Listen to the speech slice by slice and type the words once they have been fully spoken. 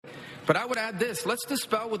But I would add this. Let's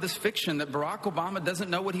dispel with this fiction that Barack Obama doesn't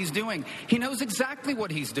know what he's doing. He knows exactly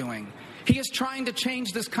what he's doing. He is trying to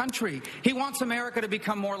change this country. He wants America to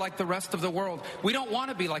become more like the rest of the world. We don't want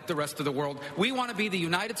to be like the rest of the world. We want to be the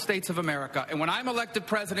United States of America. And when I'm elected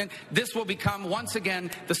president, this will become, once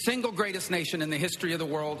again, the single greatest nation in the history of the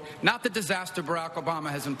world, not the disaster Barack Obama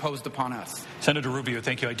has imposed upon us. Senator Rubio,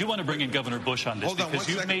 thank you. I do want to bring in Governor Bush on this because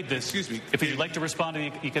you've made this. Excuse me. If you'd like to respond to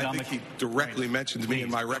the economic... I think he directly mentioned me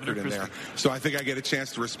and my record in there. So I think I get a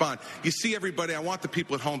chance to respond. You see, everybody, I want the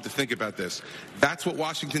people at home to think about this. That's what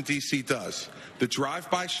Washington, D.C. does. The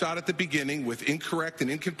drive-by shot at the beginning with incorrect and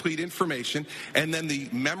incomplete information, and then the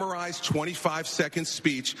memorized 25-second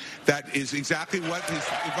speech that is exactly what his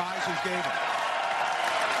advisors gave him.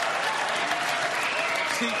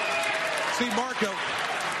 See,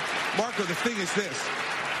 Marco, the thing is this.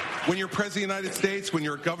 When you're president of the United States, when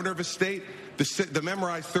you're a governor of a state, the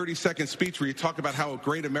memorized 30-second speech where you talk about how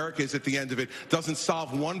great America is at the end of it doesn't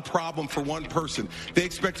solve one problem for one person. They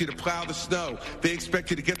expect you to plow the snow. They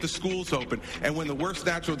expect you to get the schools open. And when the worst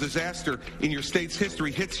natural disaster in your state's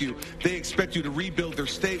history hits you, they expect you to rebuild their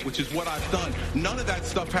state, which is what I've done. None of that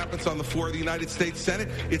stuff happens on the floor of the United States Senate.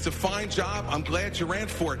 It's a fine job. I'm glad you ran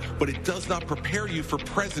for it, but it does not prepare you for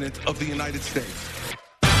president of the United States.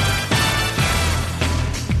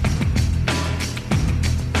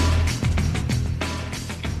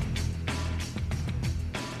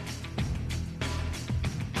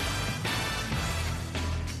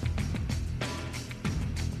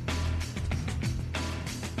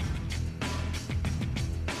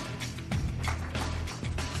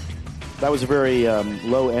 That was a very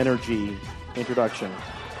low-energy introduction.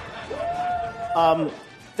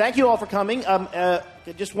 Thank you all for coming.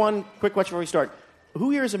 Just one quick question before we start.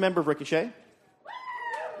 Who here is a member of Ricochet?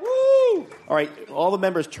 Woo! All right, all the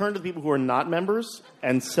members, turn to the people who are not members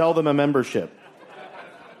and sell them a membership.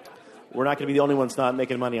 We're not going to be the only ones not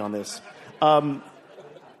making money on this. We're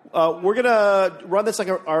going to run this like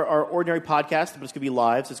our ordinary podcast, but it's going to be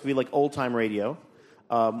live, so it's going to be like old-time radio,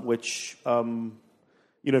 which...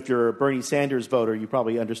 you know, if you're a Bernie Sanders voter, you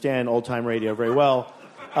probably understand old-time radio very well.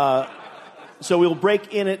 So we'll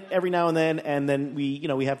break in it every now and then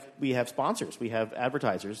we have sponsors, we have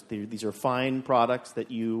advertisers. These are fine products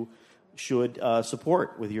that you should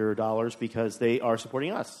support with your dollars because they are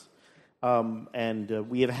supporting us. And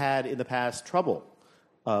we have had in the past trouble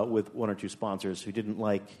with one or two sponsors who didn't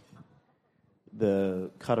like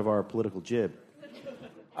the cut of our political jib.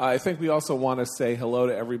 I think we also want to say hello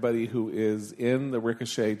to everybody who is in the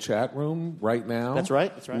Ricochet chat room right now. That's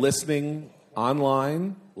right. Listening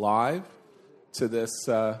online, live, to this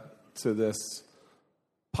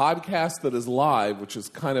podcast that is live, which is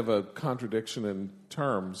kind of a contradiction in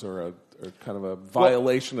terms or kind of a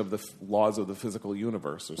violation of the laws of the physical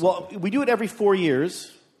universe or something. Well, we do it every 4 years.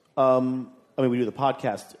 We do the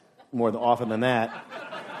podcast more often than that.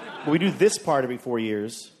 But we do this part every 4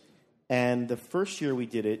 years. And the first year we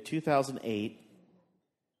did it, 2008,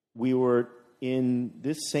 we were in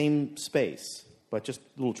this same space, but just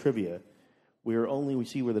a little trivia. We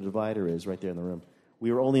see where the divider is right there in the room.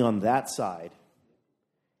 We were only on that side.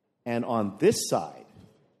 And on this side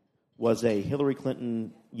was a Hillary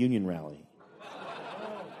Clinton union rally.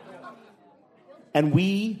 And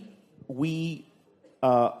we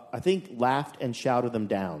I think, laughed and shouted them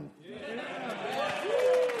down.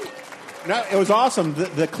 No, it was awesome.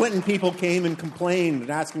 The Clinton people came and complained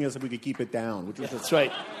and asking us if we could keep it down. Which was That's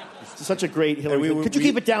right. It's such a great Hillary. Could you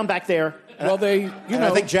keep it down back there? Well,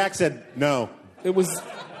 I think Jack said no. It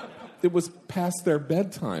was past their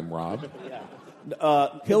bedtime, Rob.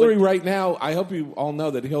 Hillary right now, I hope you all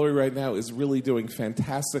know that Hillary right now is really doing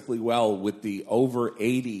fantastically well with the over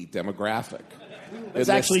 80 demographic. It's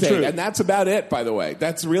actually true. And that's about it, by the way.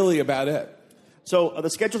 That's really about it. So the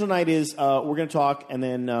schedule tonight is we're going to talk, and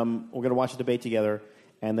then we're going to watch the debate together,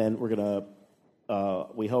 and then we're going to,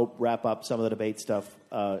 we hope, wrap up some of the debate stuff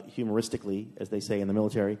humoristically, as they say in the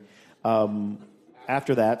military.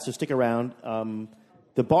 After that, so stick around.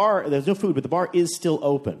 The bar, there's no food, but the bar is still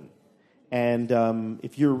open. And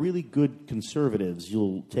if you're really good conservatives,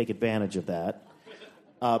 you'll take advantage of that.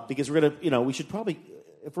 Because we're going to, we should probably,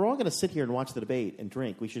 if we're all going to sit here and watch the debate and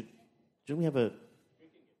drink, shouldn't we have a...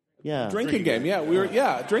 Yeah, drinking game.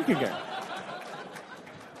 Yeah, drinking game.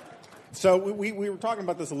 So we were talking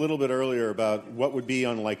about this a little bit earlier about what would be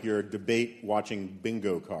on like your debate watching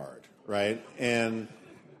bingo card, right? And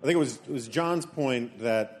I think it was John's point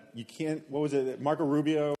that you can't. What was it? Marco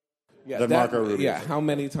Rubio. Yeah, Marco Rubio. Yeah. How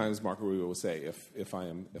many times Marco Rubio will say if I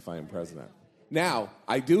am president? Now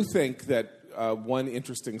I do think that one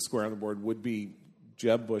interesting square on the board would be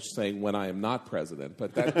Jeb Bush saying when I am not president,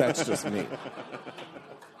 but that's just me.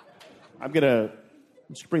 I'm going to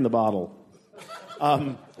just bring the bottle.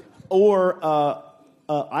 I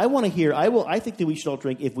want to hear, I think that we should all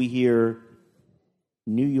drink if we hear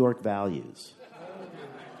New York values.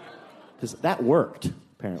 Because that worked,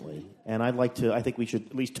 apparently. And I think we should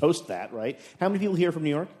at least toast that, right? How many people here from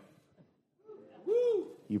New York? Woo!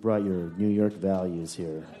 You brought your New York values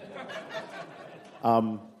here.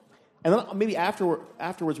 And then maybe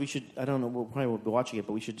afterwards we should, I don't know, we'll probably won't be watching it,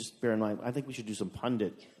 but we should just bear in mind, I think we should do some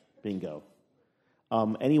pundit bingo.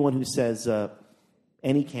 Anyone who says,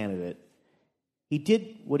 any candidate, he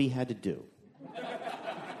did what he had to do,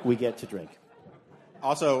 we get to drink.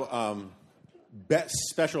 Also, best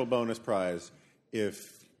special bonus prize if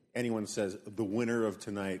anyone says the winner of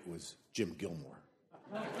tonight was Jim Gilmore.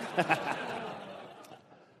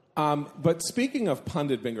 But speaking of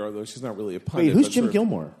pundit bingo, although she's not really a pundit. Wait, who's Jim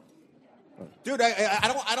Gilmore? Dude,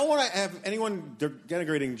 I don't want to have anyone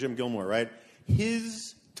denigrating Jim Gilmore, right?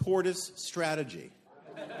 His tortoise strategy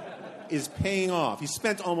is paying off. He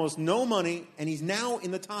spent almost no money, and he's now in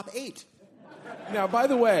the top 8. Now, by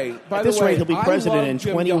the way, at this rate, he'll be president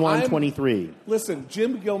in 21-23. Listen,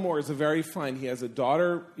 Jim Gilmore is a very fine. He has a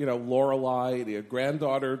daughter, Lorelei, and a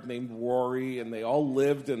granddaughter named Rory, and they all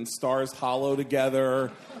lived in Stars Hollow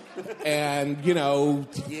together. And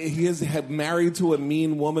he is married to a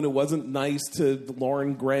mean woman who wasn't nice to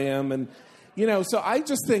Lauren Graham, and so I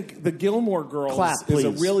just think the Gilmore Girls is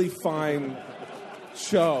a really fine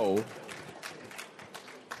show.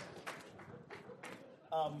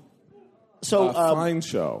 Fine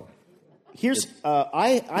show. Here's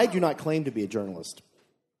I do not claim to be a journalist.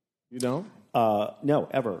 You don't? No,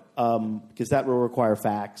 ever. Because that will require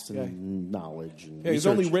facts and knowledge. And he's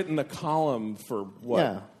only written a column for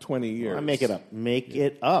 20 years. I make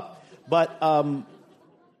it up. But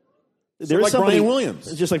there's somebody, Brian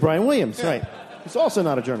Williams, just like Brian Williams, right? He's also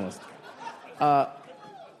not a journalist.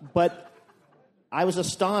 But I was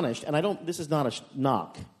astonished, and this is not a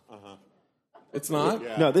knock. It's not?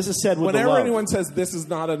 Yeah. No, this is said with Whenever love. anyone says this is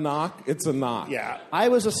not a knock, it's a knock. Yeah. I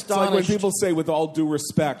was astonished. It's like when people say with all due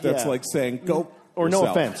respect, that's like saying go or yourself.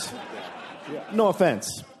 No offense. Yeah. No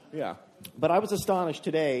offense. Yeah. But I was astonished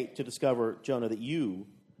today to discover, Jonah, that you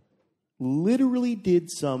literally did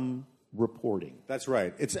some reporting. That's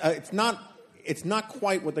right. It's not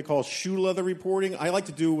quite what they call shoe leather reporting. I like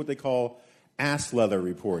to do what they call ass leather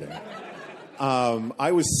reporting.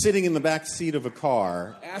 I was sitting in the back seat of a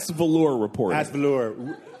car. Ass velour reporting. Ass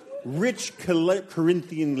velour. Rich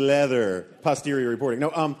Corinthian leather posterior reporting.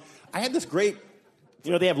 No, I had this great...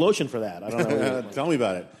 they have lotion for that. I don't know. Tell me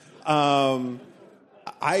about it.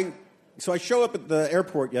 So I show up at the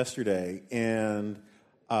airport yesterday, and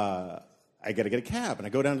I got to get a cab. And I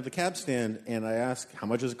go down to the cab stand, and I ask, how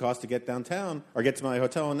much does it cost to get downtown or get to my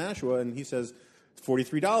hotel in Nashua? And he says,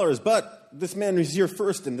 $43, but this man who's here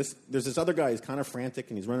first, and there's this other guy who's kind of frantic,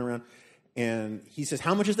 and he's running around, and he says,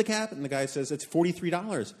 how much is the cab? And the guy says, it's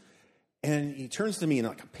 $43. And he turns to me in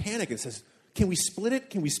like a panic and says, can we split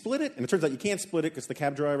it? Can we split it? And it turns out you can't split it because the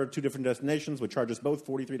cab driver, 2 different destinations, would charge us both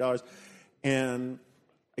 $43. And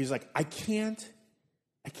he's like, I can't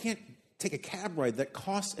take a cab ride that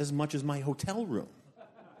costs as much as my hotel room.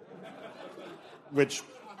 Which...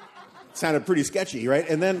 sounded pretty sketchy, right?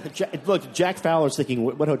 And then... Look, Jack Fowler's thinking,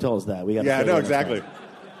 what hotel is that? I know, exactly.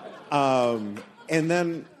 And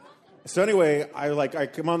then... So anyway, I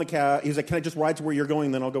come on the cab. He's like, can I just ride to where you're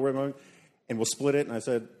going? Then I'll go where I'm going. And we'll split it. And I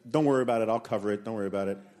said, don't worry about it. I'll cover it. Don't worry about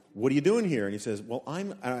it. What are you doing here? And he says, well,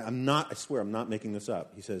 I'm not... I swear, I'm not making this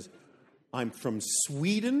up. He says, I'm from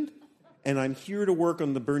Sweden, and I'm here to work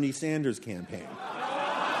on the Bernie Sanders campaign.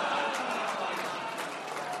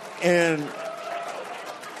 And...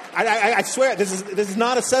 I swear, this is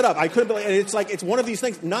not a setup. I couldn't believe it. It's one of these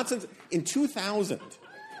things. Not since in 2000,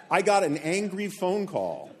 I got an angry phone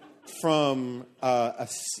call from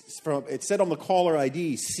it said on the caller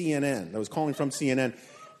ID CNN. I was calling from CNN,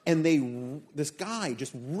 and this guy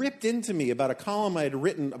just ripped into me about a column I had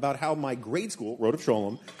written about how my grade school, Road of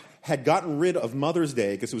Sholem, had gotten rid of Mother's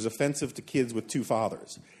Day because it was offensive to kids with 2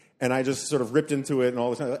 fathers. And I just sort of ripped into it and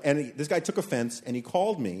all this. And this guy took offense, and he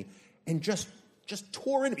called me and just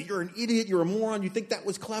tore into me. You're an idiot. You're a moron. You think that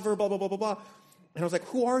was clever, blah, blah, blah, blah, blah. And I was like,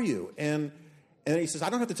 who are you? And he says, I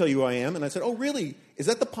don't have to tell you who I am. And I said, oh, really? Is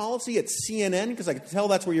that the policy at CNN? Because I can tell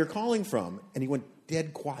that's where you're calling from. And he went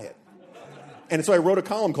dead quiet. And so I wrote a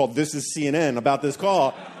column called This is CNN about this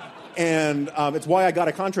call. And it's why I got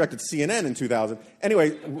a contract at CNN in 2000.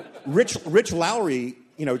 Anyway, Rich Lowry,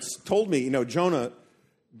 told me, Jonah,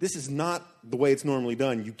 this is not the way it's normally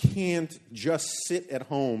done. You can't just sit at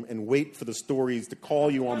home and wait for the stories to call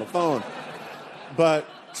you on the phone. But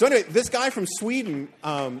So anyway, this guy from Sweden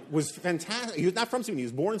was fantastic. He was not from Sweden. He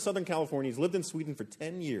was born in Southern California. He's lived in Sweden for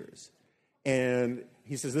 10 years. And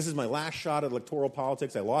he says, this is my last shot at electoral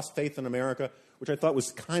politics. I lost faith in America, which I thought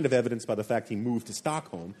was kind of evidenced by the fact he moved to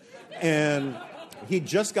Stockholm. And he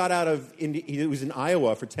just got out of he was in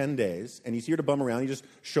Iowa for 10 days, and he's here to bum around. He just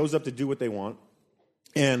shows up to do what they want.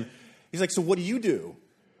 And he's like, so what do you do?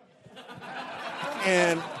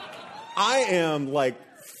 And I am like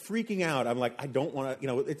freaking out. I'm like, I don't want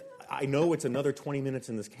to, I know it's another 20 minutes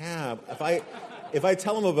in this cab. If I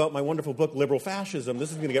tell him about my wonderful book, Liberal Fascism,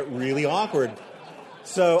 this is going to get really awkward.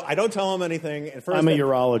 So I don't tell him anything. And first I'm a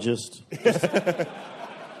urologist.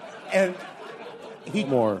 And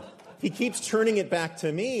he keeps turning it back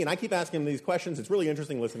to me, and I keep asking him these questions. It's really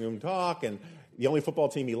interesting listening to him talk, and the only football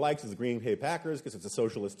team he likes is the Green Bay Packers because it's a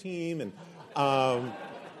socialist team. And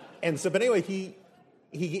so, but anyway,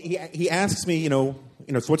 he asks me, so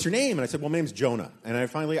what's your name? And I said, well, my name's Jonah. And I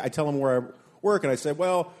tell him where I work, and I said,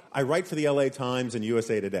 well, I write for the LA Times and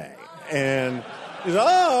USA Today. And he's like,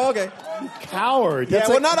 oh, okay. You coward. Yeah,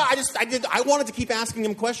 I wanted to keep asking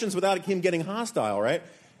him questions without him getting hostile, right?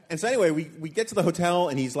 And so anyway, we get to the hotel,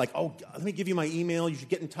 and he's like, oh, let me give you my email. You should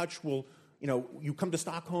get in touch. You come to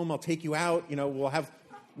Stockholm, I'll take you out. We'll have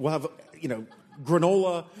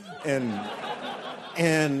granola and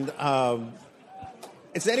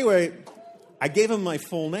so anyway, I gave him my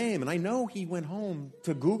full name, and I know he went home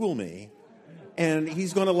to Google me, and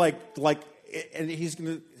he's going to and he's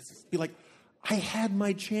going to be like, I had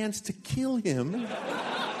my chance to kill him,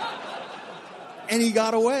 and he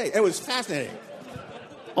got away. It was fascinating.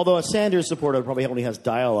 Although a Sanders supporter probably only has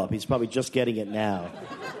dial-up. He's probably just getting it now.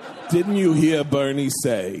 Didn't you hear Bernie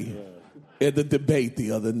say in the debate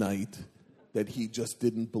the other night that he just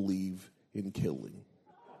didn't believe in killing?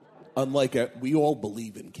 Unlike we all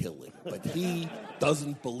believe in killing, but he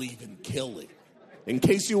doesn't believe in killing. In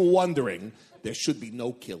case you were wondering, there should be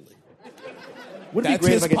no killing. That's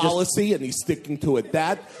his policy, and he's sticking to it.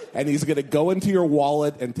 And he's going to go into your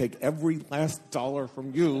wallet and take every last dollar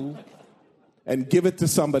from you and give it to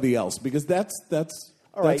somebody else, because that's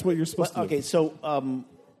what you're supposed to do. Okay, so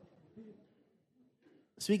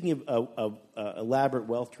speaking of elaborate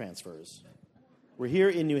wealth transfers, we're here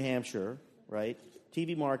in New Hampshire, right?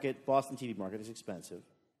 TV market, Boston TV market is expensive.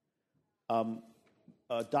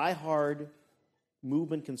 Die-hard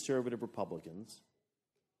movement conservative Republicans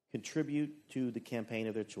contribute to the campaign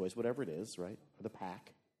of their choice, whatever it is, right? Or the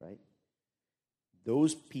PAC, right?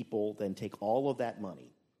 Those people then take all of that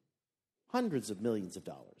money, hundreds of millions of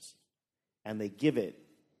dollars, and they give it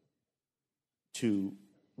to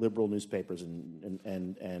liberal newspapers and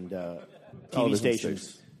TV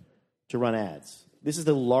stations to run ads. This is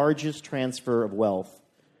the largest transfer of wealth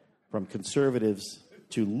from conservatives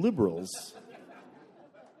to liberals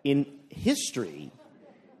in history,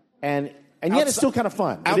 and yet it's still kind of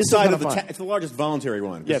fun. Outside of it's the largest voluntary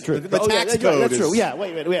one. Yeah, true. The tax code that's is true. Yeah,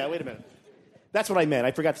 wait a minute. That's what I meant.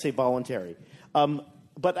 I forgot to say voluntary.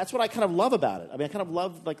 But that's what I kind of love about it. I mean, I kind of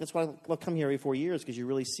love, that's why I come here every 4 years, because you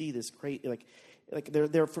really see this great,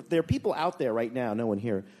 there are people out there right now, no one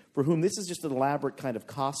here, for whom this is just an elaborate kind of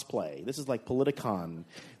cosplay. This is like Politicon,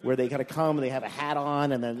 where they kind of come and they have a hat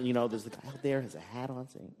on, and then, there's the guy out there has a hat on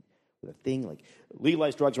saying, with a thing like,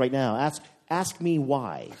 legalize drugs right now. Ask me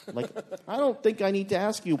why. Like, I don't think I need to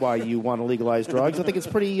ask you why you want to legalize drugs. I think it's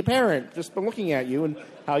pretty apparent, just by looking at you and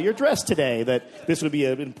how you're dressed today, that this would be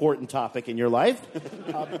an important topic in your life.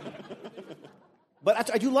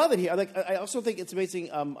 But I do love it here. I also think it's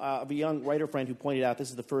amazing. I have a young writer friend who pointed out this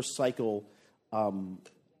is the first cycle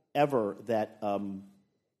ever that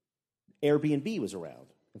Airbnb was around.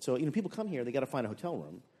 And so, people come here, they got to find a hotel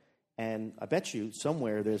room. And I bet you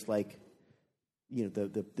somewhere there's the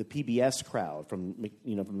PBS crowd from the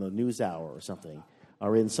NewsHour or something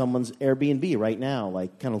are in someone's Airbnb right now,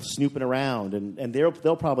 kind of snooping around, and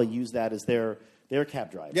they'll probably use that as their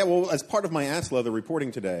cab driver. Yeah, well, as part of my ass leather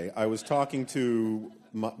reporting today, I was talking to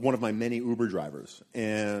one of my many Uber drivers,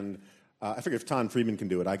 and I figured if Tom Friedman can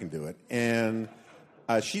do it, I can do it. And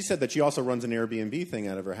she said that she also runs an Airbnb thing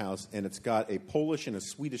out of her house, and it's got a Polish and a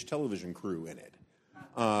Swedish television crew in it.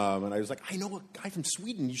 And I was like, I know a guy from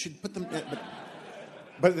Sweden. You should put them.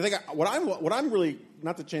 But the thing, what I'm really,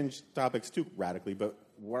 not to change topics too radically, but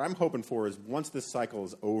what I'm hoping for is once this cycle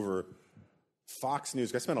is over, Fox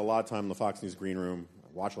News. I spend a lot of time in the Fox News green room. I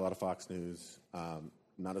watch a lot of Fox News.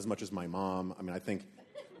 Not as much as my mom. I mean, I think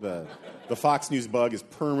the Fox News bug is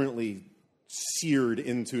permanently seared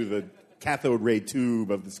into the cathode ray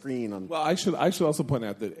tube of the screen. Well, I should also point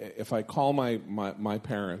out that if I call my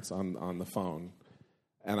parents on the phone.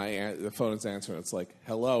 And the phone is answering. It's like,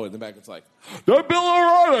 hello. In the back, it's like, the Bill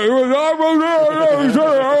O'Reilly.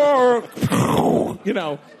 You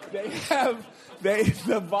know,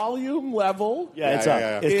 the volume level. Yeah, it's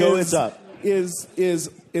up. It's up.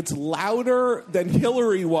 It's louder than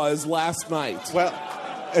Hillary was last night. Well,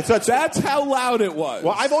 that's how loud it was.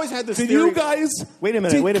 Well, I've always had this Did theory. you guys... Wait a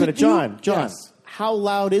minute, John. Yes. How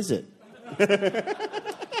loud is it?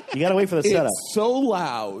 You got to wait for the setup. It's so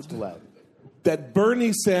loud. That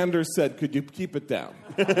Bernie Sanders said, could you keep it down?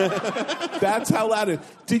 That's how loud it is.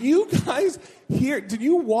 Did you guys did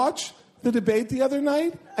you watch the debate the other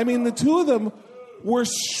night? I mean, the two of them were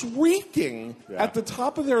shrieking at the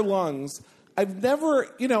top of their lungs. I've never,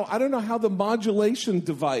 I don't know how the modulation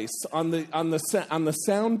device on the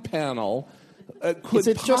sound panel could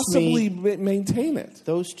possibly maintain it.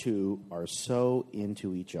 Those two are so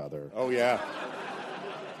into each other. Oh, yeah.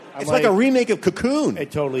 It's like a remake of Cocoon.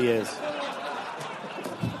 It totally is.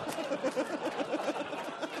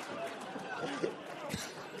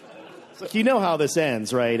 Look, you know how this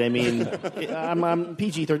ends, right? I mean, I'm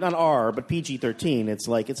PG-13, not R, but PG-13. It's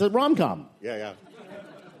like, it's a rom-com. Yeah.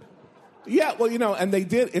 Yeah, well, and they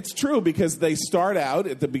did. It's true because they start out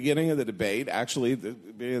at the beginning of the debate. Actually, the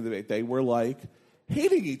beginning of the debate, they were like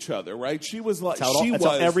hating each other, right? She was like, that's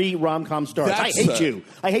how every rom-com starts. I hate you.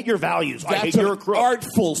 I hate your values. I hate your crook.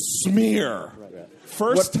 Artful smear. Right.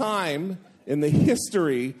 First time in the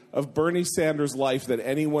history of Bernie Sanders' life that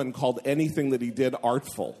anyone called anything that he did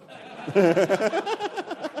artful.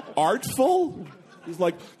 Artful? He's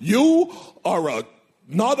like, you are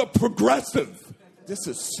not a progressive. This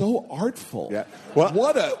is so artful. Yeah. Well,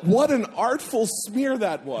 what an artful smear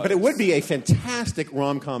that was. But it would be a fantastic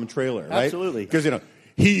rom-com trailer, right? Absolutely. Because,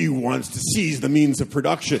 he wants to seize the means of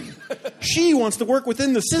production. She wants to work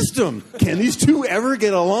within the system. Can these two ever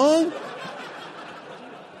get along?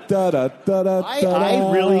 I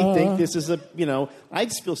really think this is I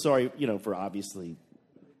just feel sorry, for obviously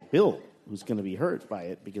Bill, who's going to be hurt by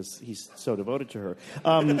it because he's so devoted to her.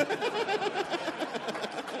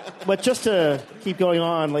 But just to keep going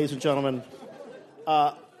on, ladies and gentlemen,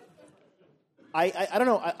 I don't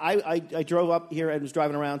know. I drove up here and was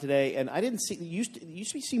driving around today, and I didn't see. You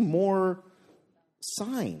used to see more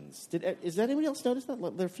signs. Is that anybody else notice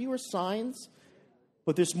that? There are fewer signs,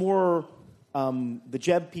 but there's more. The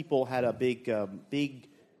Jeb people had a big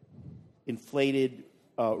inflated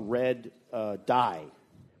red die.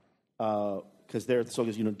 Because their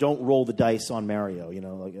slogan is, don't roll the dice on Mario.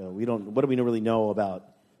 We don't. What do we really know about?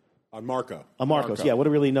 On Marco. On Marcos, yeah. What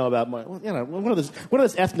do we really know about Marco? Well, one of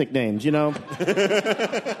those ethnic names, To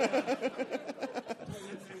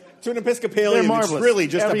an Episcopalian, it's really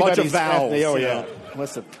just a bunch of vowels. Yeah.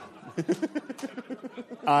 Listen.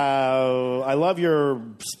 I love your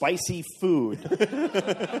spicy food.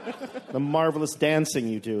 The marvelous dancing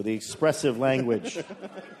you do. The expressive language.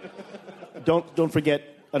 Don't forget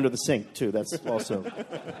under the sink, too. That's also...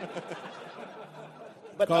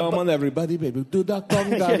 Come on, everybody, baby. Do the conga.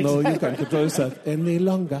 Yeah, exactly. No, you can't control yourself any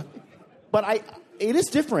longer. But it is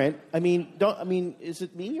different. Is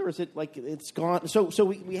it me or is it like it's gone? So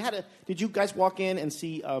we had a... Did you guys walk in and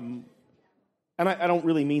see... and I don't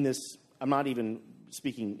really mean this. I'm not even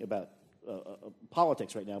speaking about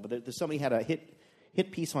politics right now, but somebody had a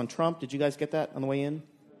hit piece on Trump. Did you guys get that on the way in?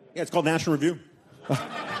 Yeah, it's called National Review.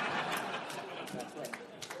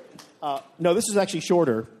 No, this is actually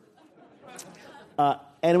shorter.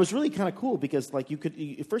 And it was really kind of cool because,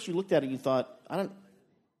 at first you looked at it and you thought,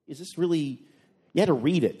 is this really... You had to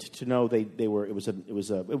read it to know they were... It was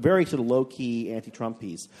a very sort of low-key anti-Trump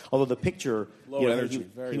piece. Although the picture... Low energy.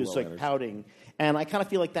 He was like pouting. And I kind of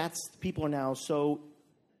feel like people are now so...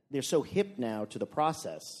 They're so hip now to the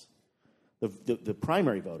process, the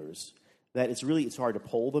primary voters, that it's hard to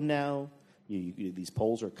poll them now. These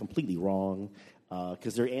polls are completely wrong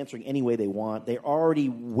because they're answering any way they want. They're already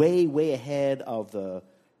way, way ahead of the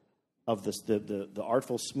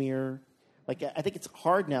artful smear. Like, I think it's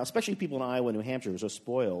hard now, especially people in Iowa and New Hampshire who are so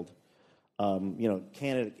spoiled.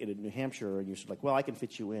 Candidate in New Hampshire, and you're sort of like, well, I can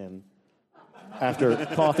fit you in. After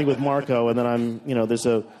coffee with Marco, and then there's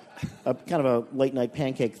a kind of a late night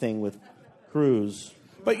pancake thing with Cruz.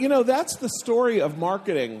 But that's the story of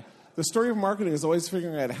marketing. The story of marketing is always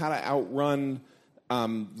figuring out how to outrun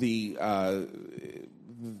the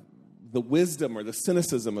wisdom or the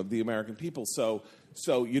cynicism of the American people. So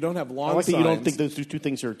you don't have lawn signs. You don't think those two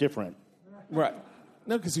things are different. Right.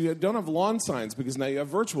 No, because you don't have lawn signs because now you have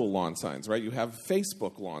virtual lawn signs, right? You have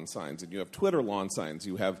Facebook lawn signs and you have Twitter lawn signs.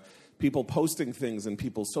 You have people posting things in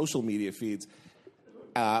people's social media feeds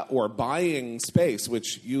or buying space,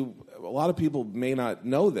 which a lot of people may not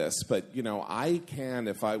know this, but I can,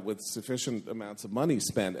 if I with sufficient amounts of money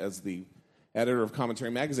spent as the editor of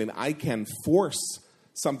Commentary Magazine, I can force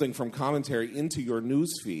something from Commentary into your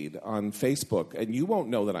news feed on Facebook, and you won't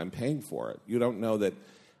know that I'm paying for it. You don't know that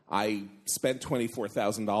I spent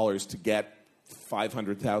 $24,000 to get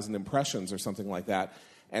 500,000 impressions or something like that.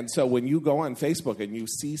 And so when you go on Facebook and you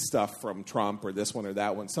see stuff from Trump or this one or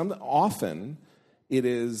that one, often it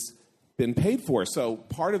is been paid for. So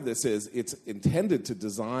part of this is it's intended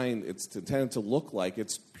to look like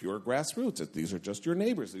it's pure grassroots. These are just your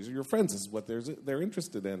neighbors. These are your friends. This is what they're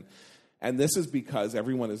interested in. And this is because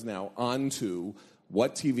everyone is now onto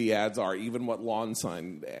what TV ads are, even what lawn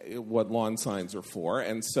signs are for.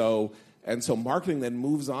 And so marketing then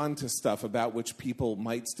moves on to stuff about which people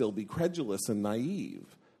might still be credulous and naive.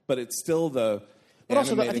 But it's still the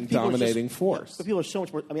animating, dominating force. But people are so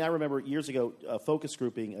much more. I mean, I remember years ago focus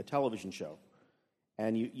grouping a television show,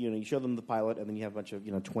 and you show them the pilot, and then you have a bunch of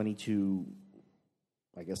 22,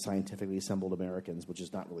 I guess, scientifically assembled Americans, which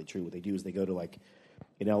is not really true. What they do is they go to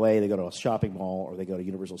in L.A., they go to a shopping mall or they go to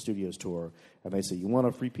Universal Studios tour, and they say, "You want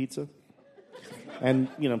a free pizza?" And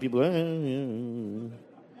people go,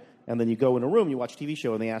 and then you go in a room, you watch a TV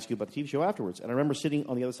show, and they ask you about the TV show afterwards. And I remember sitting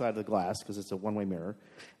on the other side of the glass, because it's a one-way mirror,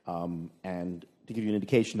 and to give you an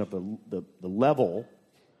indication of the level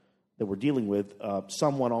that we're dealing with,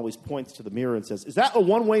 someone always points to the mirror and says, "Is that a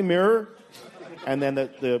one-way mirror?" And then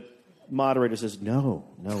the moderator says, No,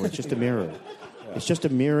 it's just a mirror. It's just a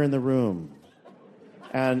mirror in the room.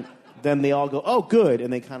 And then they all go, "Oh, good."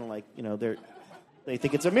 And they kind of they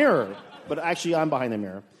think it's a mirror. But actually, I'm behind the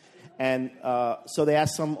mirror. And so they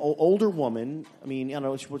asked some older woman, she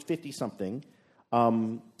was 50-something.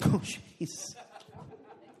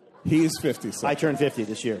 He's 50-something. I turned 50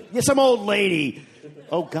 this year. Yeah, some old lady.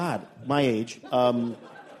 Oh, God, my age. And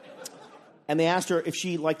they asked her if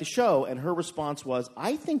she liked the show, and her response was,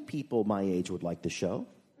 "I think people my age would like the show."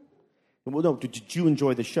 Well, no, did you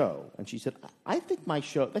enjoy the show? And she said, "I think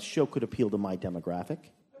that show could appeal to my demographic."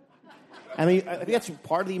 I think that's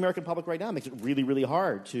part of the American public right now. It makes it really, really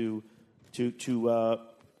hard to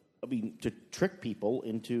trick people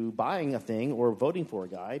into buying a thing or voting for a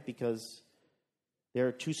guy because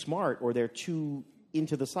they're too smart or they're too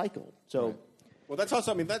into the cycle. So, right. Well, that's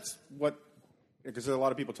also. That's what, because there are a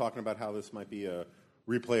lot of people talking about how this might be a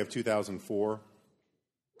replay of 2004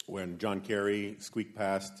 when John Kerry squeaked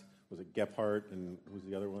past. Was it Gephardt and who was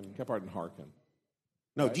the other one? Gephardt and Harkin.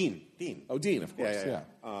 No, right? Dean. Oh, Dean, of course. Yeah.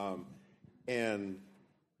 And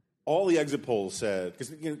all the exit polls said,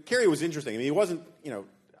 because Kerry was interesting. He wasn't.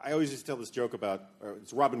 I always just tell this joke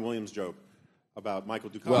it's Robin Williams' joke about Michael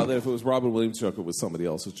Dukakis. Well, then if it was Robin Williams' joke, it was somebody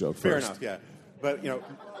else's joke Fair first. Fair enough, yeah. But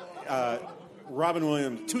Robin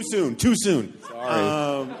Williams, too soon.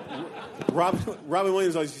 Sorry. Robin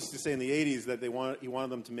Williams always used to say in the 80s that he wanted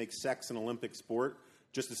them to make sex an Olympic sport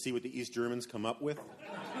just to see what the East Germans come up with.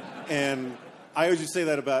 And I always just say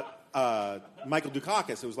that about Michael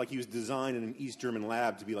Dukakis. It was like he was designed in an East German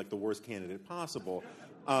lab to be like the worst candidate possible.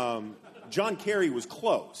 John Kerry was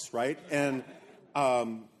close, right? And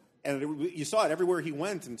you saw it everywhere he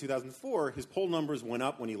went in 2004. His poll numbers went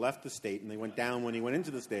up when he left the state, and they went down when he went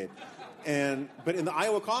into the state. But in the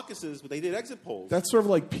Iowa caucuses, they did exit polls. That's sort of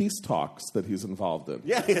like peace talks that he's involved in.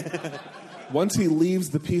 Yeah. Once he leaves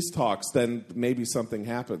the peace talks, then maybe something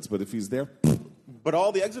happens. But if he's there... But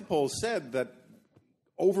all the exit polls said that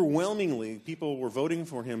overwhelmingly people were voting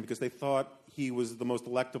for him because they thought he was the most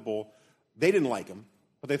electable. They didn't like him,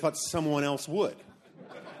 but they thought someone else would.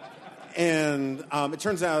 And it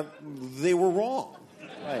turns out they were wrong.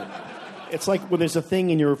 Right. It's like when there's a thing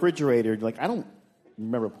in your refrigerator, you're like, I don't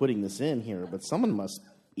remember putting this in here, but someone must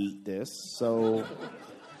eat this. So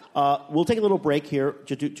we'll take a little break here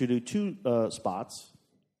to do two spots.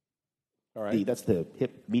 All right. That's the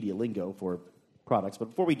hip media lingo for products. But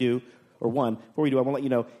before we do, I want to let you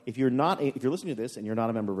know, if you're listening to this and you're not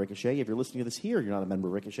a member of Ricochet, if you're listening to this here and you're not a member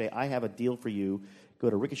of Ricochet, I have a deal for you. Go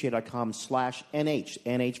to ricochet.com/NH,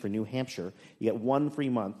 NH for New Hampshire. You get 1 free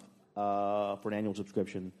month for an annual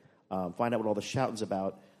subscription. Find out what all the shouting's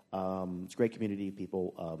about. It's a great community of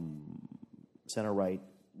people, center-right.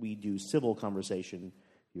 We do civil conversation.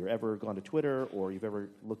 If you've ever gone to Twitter or you've ever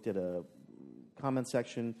looked at a comment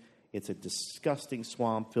section, it's a disgusting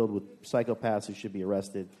swamp filled with psychopaths who should be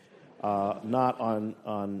arrested. Not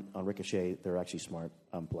on Ricochet. They're actually smart,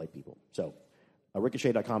 polite people. So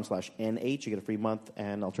ricochet.com/NH. You get a free month,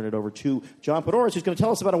 and I'll turn it over to John Podhoretz, who's going to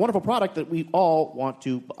tell us about a wonderful product that we all want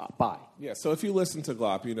to buy. Yeah, so if you listen to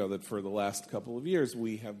GLoP, you know that for the last couple of years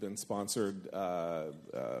we have been sponsored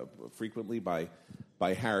frequently by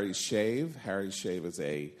Harry's Shave. Harry's Shave is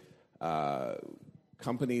a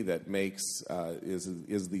company that makes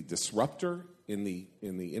is the disruptor in the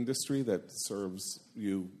industry that serves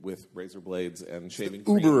you with razor blades and shaving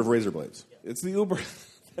cream. Uber of razor blades. It's the Uber.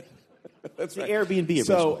 That's the right. Airbnb of razor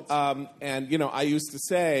So, blades. and I used to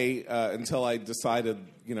say until I decided,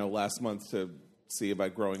 last month to see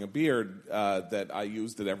about growing a beard, that I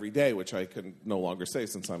used it every day, which I can no longer say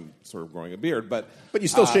since I'm sort of growing a beard. But you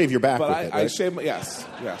still shave your back but with I, it, I right? shave. Yes.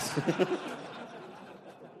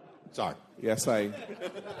 Sorry. Yes,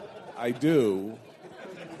 I do.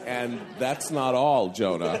 And that's not all,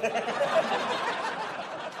 Jonah.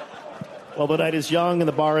 Well, the night is young and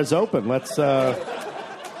the bar is open. Let's.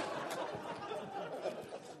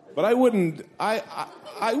 But I wouldn't.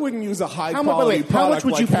 I wouldn't use a high quality product. How much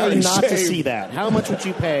would like you pay Harry not to Shave. see that? How much would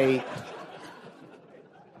you pay?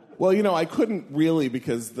 Well, I couldn't really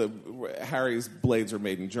because Harry's blades are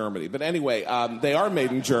made in Germany. But anyway, they are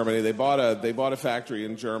made in Germany. They bought a factory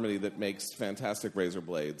in Germany that makes fantastic razor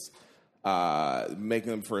blades,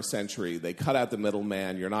 making them for a century. They cut out the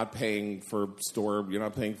middleman. You're not paying for store. You're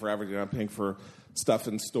not paying for everything. You're not paying for stuff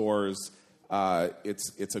in stores.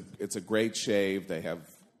 It's a great shave. They have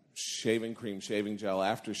shaving cream, shaving gel,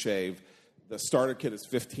 aftershave. The starter kit is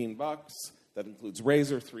 $15. That includes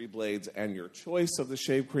razor, 3 blades, and your choice of the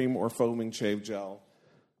shave cream or foaming shave gel.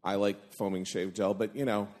 I like foaming shave gel, but,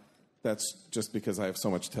 that's just because I have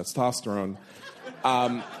so much testosterone.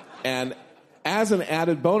 And as an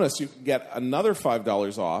added bonus, you can get another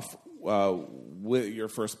 $5 off with your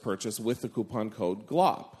first purchase with the coupon code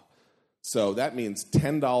GLoP. So that means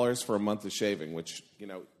 $10 for a month of shaving, which,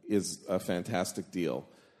 is a fantastic deal.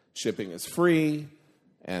 Shipping is free,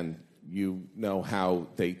 and you know how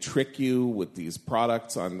they trick you with these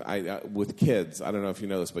products with kids. I don't know if you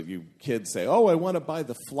know this, but kids say, "Oh, I want to buy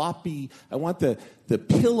the floppy. I want the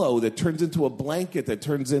pillow that turns into a blanket that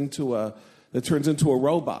turns into a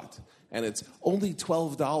robot." And it's only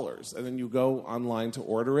 $12, and then you go online to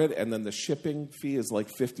order it, and then the shipping fee is like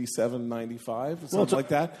 $57.95, something like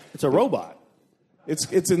that. It's a robot.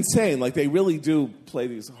 It's insane. Like, they really do play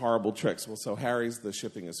these horrible tricks. Well, so Harry's, the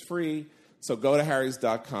shipping is free. So go to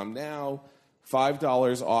harrys.com now.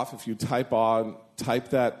 $5 off if you type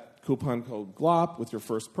that coupon code GLoP with your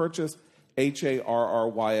first purchase. HARRYS.com,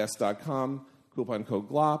 coupon code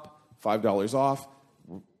GLoP, $5 off,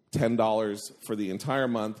 $10 for the entire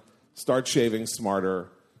month. Start shaving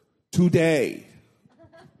smarter today.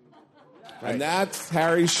 Right. And that's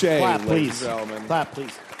Harry Shave, Clap, ladies please. and gentlemen. Clap,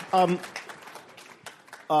 please.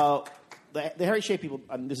 The Harry Shave people.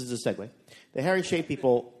 This is a segue. The Harry Shave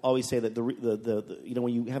people always say that the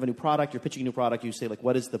when you have a new product, you're pitching a new product, you say, like,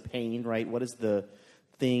 what is the pain, right? What is the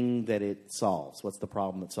thing that it solves? What's the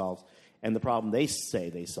problem it solves? And the problem they say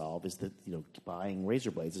they solve is that buying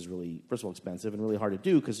razor blades is really, first of all, expensive and really hard to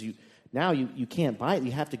do because you can't buy it.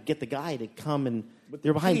 You have to get the guy to come and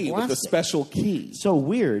they're behind plastic. With the special key. So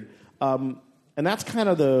weird. And that's kind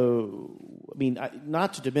of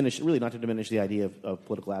not to diminish the idea of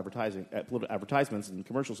political advertisements and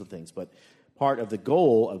commercials and things, but part of the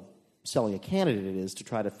goal of selling a candidate is to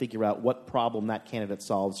try to figure out what problem that candidate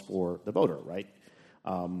solves for the voter, right?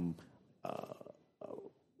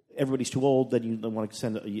 Everybody's too old, then you want to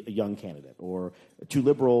send a young candidate, or too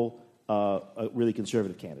liberal, a really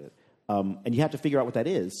conservative candidate. And you have to figure out what that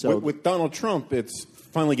is. So with Donald Trump, it's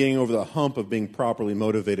finally getting over the hump of being properly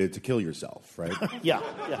motivated to kill yourself, right? Yeah.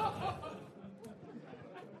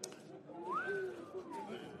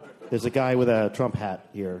 There's a guy with a Trump hat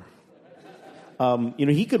here.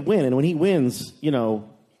 He could win, and when he wins, you're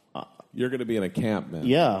going to be in a camp, man.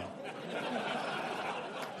 Yeah.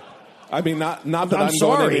 I mean, not that I'm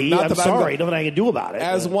sorry. I'm sorry. Nothing I can do about it.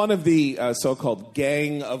 As one of the so-called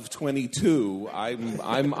gang of 22,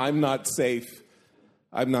 I'm not safe.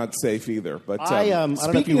 I'm not safe either. But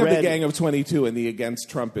speaking of the gang of 22 and the against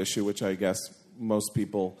Trump issue, which I guess most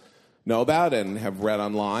people know about and have read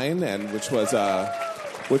online, and which was a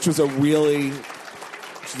really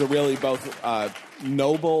both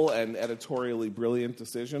noble and editorially brilliant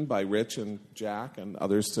decision by Rich and Jack and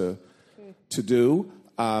others to do.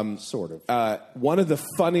 Sort of. One of the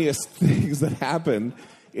funniest things that happened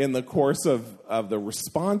in the course of the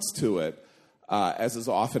response to it, as is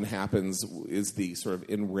often happens, is the sort of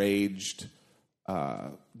enraged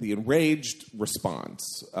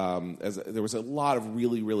response. As there was a lot of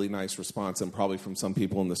really, really nice response, and probably from some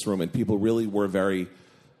people in this room, and people really were very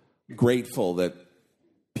grateful that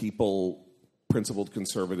principled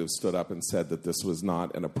conservatives stood up and said that this was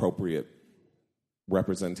not an appropriate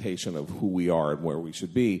representation of who we are and where we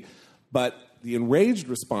should be. But the enraged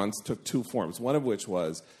response took two forms, one of which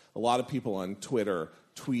was a lot of people on Twitter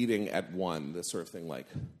tweeting at one, this sort of thing like,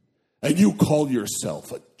 "And you call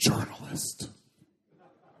yourself a journalist?"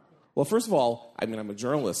 Well, first of all, I mean, I'm a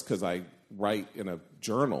journalist because I write in a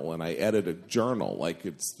journal and I edit a journal. Like,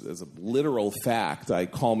 it's as a literal fact. I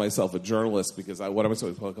call myself a journalist because what am I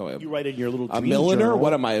supposed to call it? You write in your little a dream milliner? journal.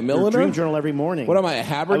 What am I, a milliner? Your dream journal every morning. What am I, a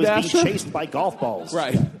haberdasher? I was being chased by golf balls.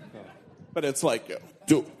 Right. But it's like,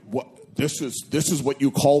 dude, what? This is what you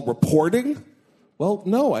call reporting? Well,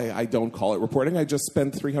 no, I don't call it reporting. I just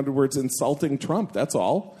spent 300 words insulting Trump. That's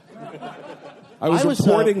all. I was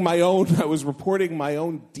reporting my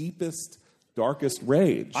own deepest, darkest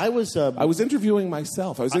rage. I was interviewing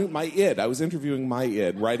myself. I was interviewing my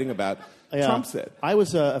id, writing about Trump's id. I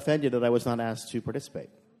was offended that I was not asked to participate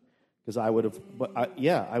because I would have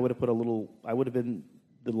been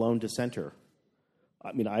the lone dissenter.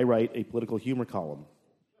 I mean, I write a political humor column.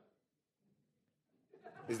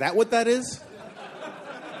 Is that what that is?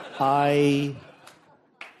 I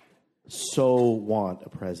so want a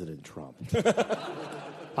President Trump.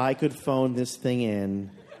 I could phone this thing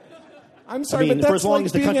in. I'm sorry, but that's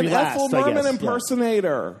like being an Ethel Merman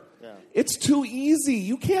impersonator. Yeah. It's too easy.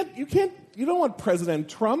 You don't want President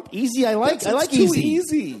Trump. Easy, I like too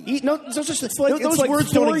easy. It's like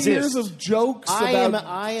words don't 4 exist. years of jokes I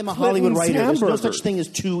am a Hollywood writer. There's no such thing as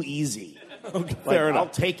too easy. Okay, fair enough. I'll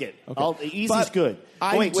take it. Okay. Easy's good.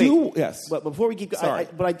 Wait. Yes. But before we keep, Sorry.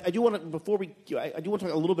 I do want to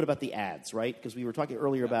talk a little bit about the ads, right? Because we were talking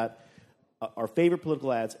earlier about our favorite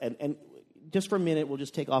political ads, and just for a minute, we'll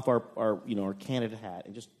just take off our candidate hat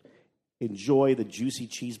and just enjoy the juicy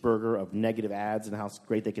cheeseburger of negative ads and how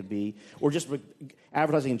great they can be, or just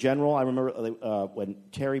advertising in general. I remember when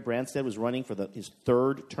Terry Branstad was running for his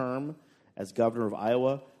third term as governor of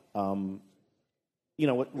Iowa.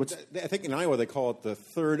 I think in Iowa they call it the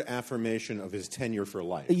third affirmation of his tenure for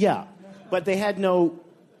life. Yeah, but they had no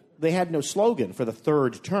slogan for the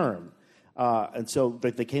third term, and so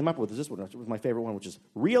they came up with this one. It was my favorite one, which is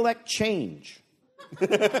 "Re-elect change."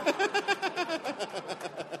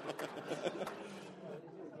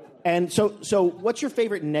 And so, what's your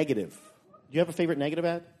favorite negative? Do you have a favorite negative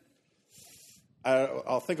ad?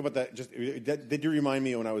 I'll think about that. They do remind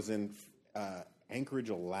me when I was in Anchorage,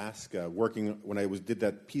 Alaska, working when I did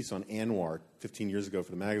that piece on Anwar 15 years ago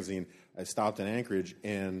for the magazine. I stopped in Anchorage,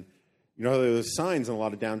 and there's signs in a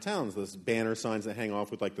lot of downtowns, those banner signs that hang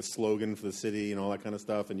off with like the slogan for the city and all that kind of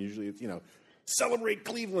stuff. And usually it's celebrate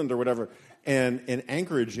Cleveland or whatever. And in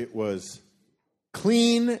Anchorage, it was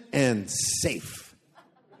clean and safe,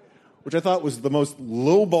 which I thought was the most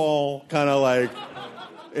lowball kind of like.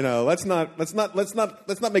 Let's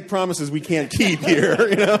not make promises we can't keep here.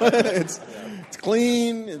 It's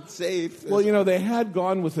clean, it's safe. Well, they had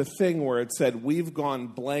gone with a thing where it said, we've gone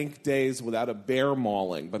blank days without a bear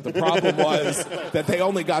mauling. But the problem was that they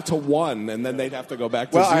only got to one, and then they'd have to go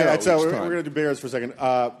back to zero. So we're going to do bears for a second.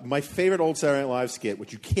 My favorite old Saturday Night Live skit,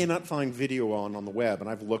 which you cannot find video on the web, and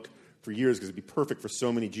I've looked for years because it'd be perfect for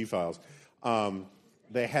so many G-files.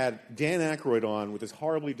 They had Dan Aykroyd on with his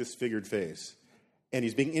horribly disfigured face. And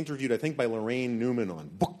he's being interviewed, I think, by Lorraine Newman on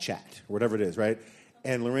Book Chat, or whatever it is, right?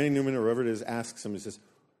 And Lorraine Newman, or whoever it is, asks him, he says,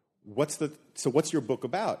 what's your book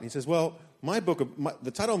about? And he says, well,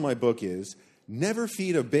 the title of my book is Never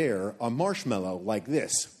Feed a Bear a Marshmallow Like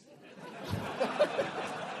This.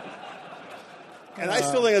 And I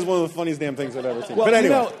still think that's one of the funniest damn things I've ever seen. Well, but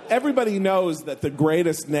anyway. Everybody knows that the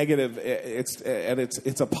greatest negative,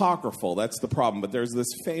 it's apocryphal. That's the problem. But there's this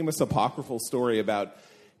famous apocryphal story about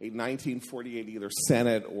a 1948 either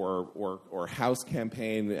Senate or House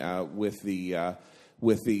campaign with the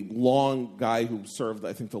long guy who served,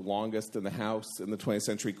 I think, the longest in the House in the 20th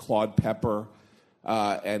century, Claude Pepper,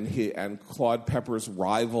 and Claude Pepper's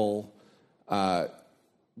rival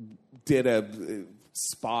did a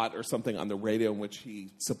spot or something on the radio in which he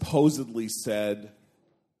supposedly said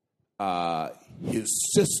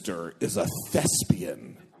his sister is a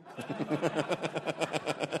thespian.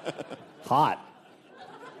 Hot.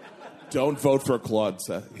 Don't vote for Claude.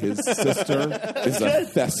 His sister is a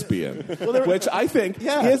thespian, which I think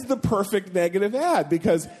is the perfect negative ad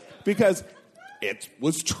because it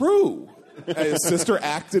was true. His sister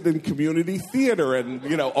acted in community theater in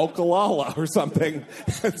Okalala or something,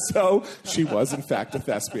 and so she was in fact a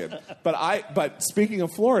thespian. But speaking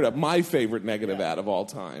of Florida, my favorite negative ad of all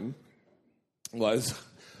time was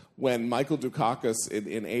when Michael Dukakis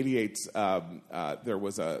in '88. There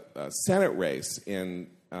was a Senate race in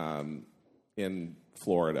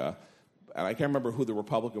Florida, and I can't remember who the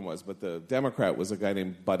Republican was, but the Democrat was a guy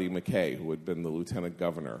named Buddy McKay, who had been the lieutenant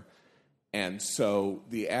governor. And so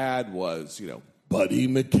the ad was, Buddy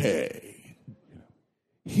McKay.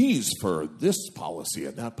 He's for this policy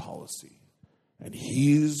and that policy. And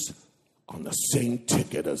he's on the same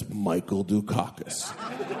ticket as Michael Dukakis.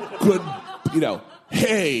 Good,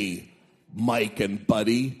 hey, Mike and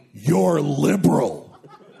Buddy, you're liberal.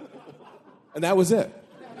 And that was it.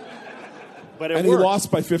 But he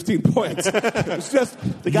lost by 15 points. It was just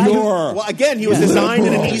the guy he was designed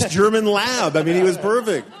in an East German lab. I mean, he was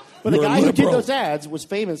perfect. But the guy who did those ads was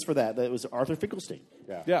famous for that. That was Arthur Finkelstein.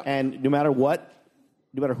 Yeah. And no matter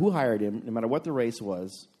who hired him, no matter what the race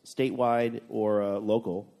was, statewide or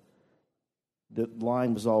local, the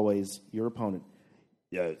line was always your opponent.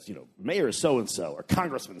 Yeah, it's, Mayor so-and-so or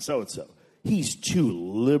Congressman so-and-so. He's too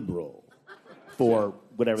liberal for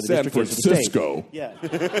whatever the San district Francisco. is. Yeah.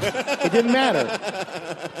 It didn't matter.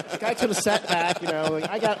 The guy could have sat back, like,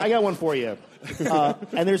 I got one for you.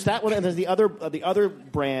 And there's that one, and there's the other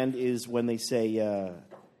brand is when they say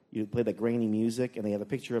you play that grainy music and they have a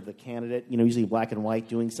picture of the candidate, usually black and white,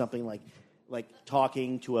 doing something like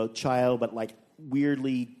talking to a child, but like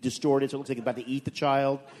weirdly distorted, so it looks like it's about to eat the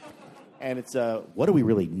child. And it's, what do we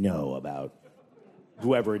really know about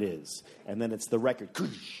whoever it is? And then it's the record.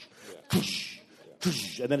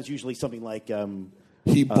 And then it's usually something like...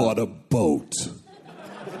 he bought a boat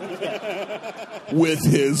with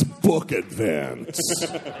his book advance.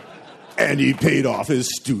 And he paid off his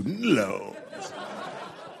student loans.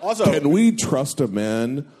 Also, can we trust a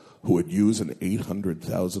man who would use an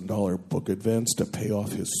 $800,000 book advance to pay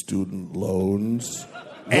off his student loans?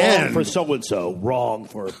 Wrong for so-and-so. Wrong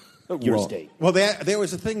for... your state. Well, there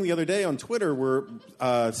was a thing the other day on Twitter where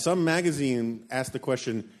some magazine asked the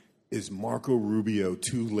question, is Marco Rubio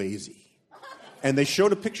too lazy? And they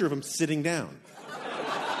showed a picture of him sitting down.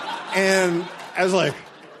 And I was like,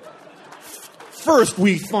 first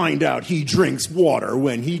we find out he drinks water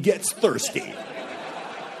when he gets thirsty.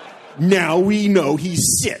 Now we know he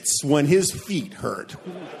sits when his feet hurt.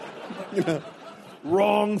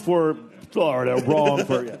 Wrong for Florida. Wrong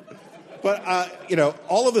for... Yeah. But,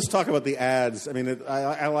 all of this talk about the ads, I mean,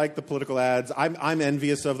 I like the political ads. I'm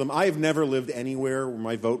envious of them. I've never lived anywhere where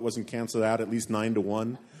my vote wasn't canceled out at least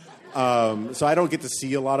 9-1. So I don't get to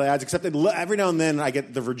see a lot of ads, except every now and then I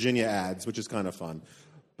get the Virginia ads, which is kind of fun.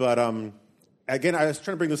 But, again, I was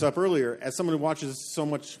trying to bring this up earlier. As someone who watches so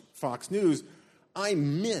much Fox News, I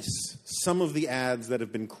miss some of the ads that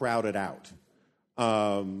have been crowded out.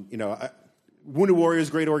 Wounded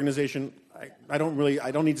Warriors, great organization. I don't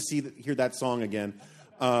need to hear that song again,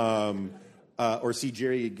 or see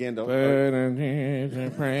Jerry Gandolfini,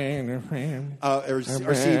 or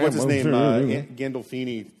see what's his name,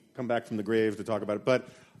 Gandolfini come back from the grave to talk about it. But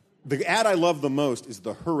the ad I love the most is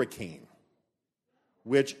the Hurricane,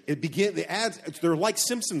 which the ads, they're like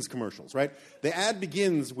Simpsons commercials, right? The ad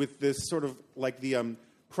begins with this sort of like the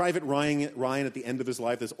Private Ryan at the end of his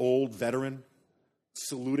life, this old veteran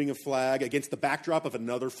saluting a flag against the backdrop of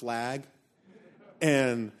another flag.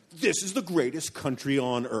 And this is the greatest country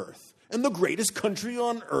on earth. And the greatest country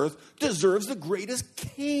on earth deserves the greatest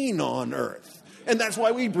cane on earth. And that's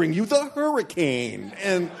why we bring you the Hurricane.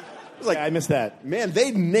 And it's like, I missed that. Man,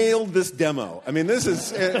 they nailed this demo. I mean, it's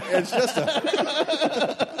just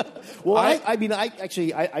a... Well,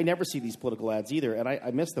 I never see these political ads either, and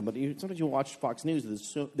I miss them. But sometimes you watch Fox News,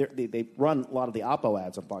 they run a lot of the Oppo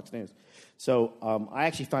ads on Fox News. So I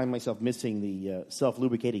actually find myself missing the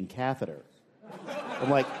self-lubricating catheter. I'm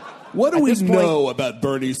like, what do we know about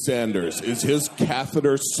Bernie Sanders? Is his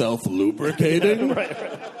catheter self-lubricating?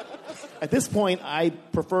 Right. At this point, I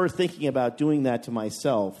prefer thinking about doing that to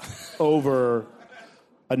myself over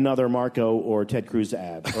another Marco or Ted Cruz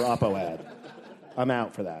ad or Oppo ad. I'm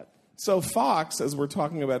out for that. So Fox, as we're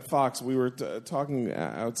talking about Fox, we were talking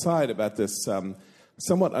outside about this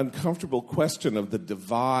somewhat uncomfortable question of the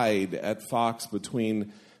divide at Fox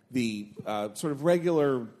between the sort of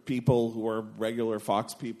regular people who are regular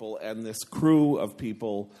Fox people and this crew of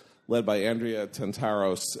people led by Andrea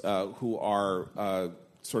Tantaros who are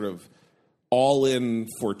sort of all in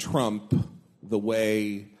for Trump the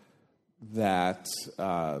way that,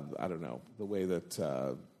 the way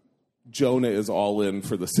that Jonah is all in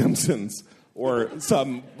for The Simpsons or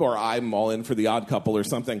I'm all in for The Odd Couple or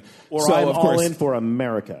something. Or so, I'm of course, all in for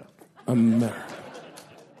America.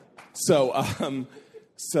 So,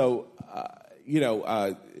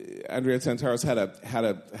 Andrea Tantaros had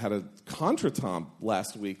a contretemps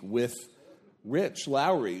last week with Rich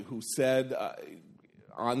Lowry, who said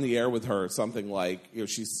on the air with her something like,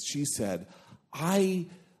 she said, I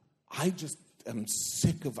just am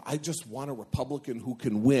sick of, I just want a Republican who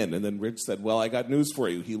can win. And then Rich said, well, I got news for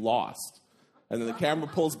you. He lost. And then the camera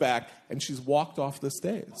pulls back, and she's walked off the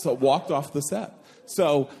set.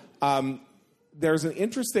 So there's an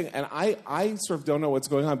interesting, and I sort of don't know what's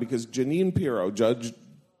going on, because Judge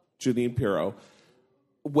Jeanine Pirro,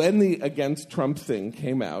 when the Against Trump thing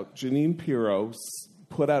came out, Jeanine Pirro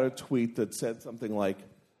put out a tweet that said something like,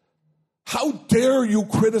 How dare you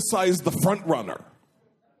criticize the front runner?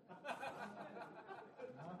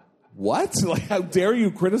 What? Like, how dare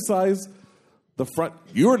you criticize the front?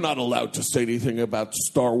 You're not allowed to say anything about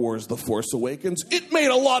Star Wars The Force Awakens. It made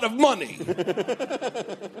a lot of money.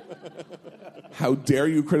 How dare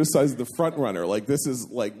you criticize the front runner? Like, this is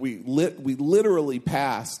like we literally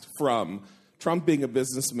passed from Trump being a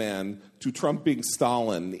businessman to Trump being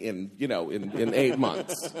Stalin in 8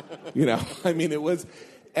 months. I mean, it was,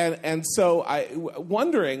 and so I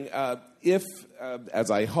wondering if as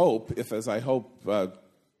I hope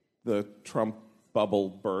the Trump bubble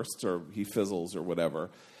bursts or he fizzles or whatever,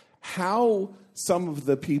 how some of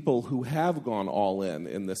the people who have gone all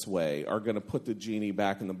in this way are going to put the genie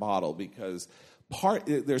back in the bottle, because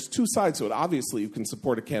there's two sides to it. Obviously, you can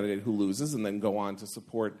support a candidate who loses and then go on to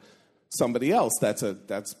support somebody else.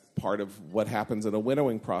 That's part of what happens in a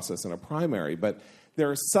winnowing process in a primary. But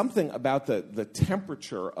there is something about the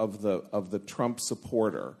temperature of the Trump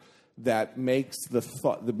supporter that makes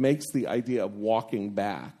the idea of walking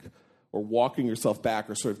back or walking yourself back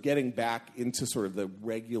or sort of getting back into sort of the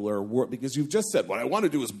regular world, because you've just said, what I want to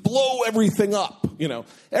do is blow everything up.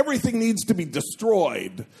 Everything needs to be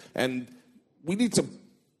destroyed and we need to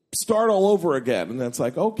start all over again. And that's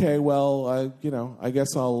like, okay, well, I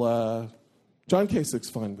guess I'll... John Kasich's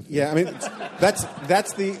fine with you. Yeah, I mean, that's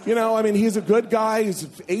the... he's a good guy. He's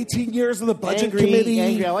 18 years in the Budget Committee.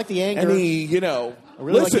 Angry. I like the anger. And he,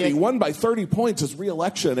 he won by 30 points his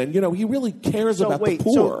re-election, and, he really cares about the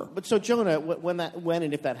poor. So Jonah, when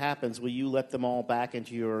and if that happens, will you let them all back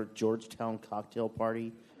into your Georgetown cocktail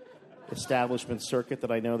party establishment circuit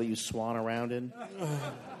that I know that you swan around in?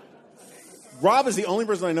 Rob is the only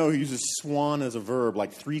person I know who uses swan as a verb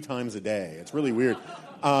like 3 times a day. It's really weird.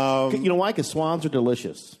 You know why? Because swans are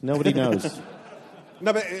delicious. Nobody knows.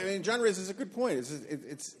 No, but John raises a good point.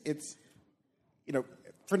 It's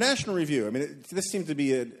for National Review. This seems to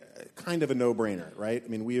be a kind of a no-brainer, right?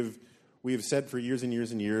 We have said for years and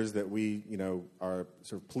years and years that we are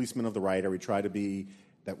sort of policemen of the right, or we try to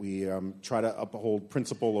uphold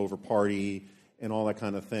principle over party and all that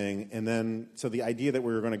kind of thing. And then so the idea that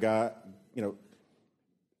we were going to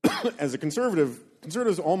as a conservatives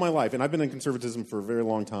all my life, and I've been in conservatism for a very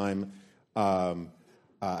long time. I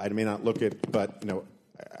may not look it, but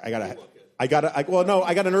I got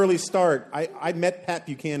an early start. I met Pat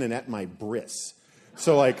Buchanan at my bris,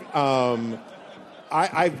 so I've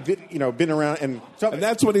been around, and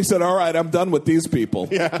that's when he said, "All right, I'm done with these people."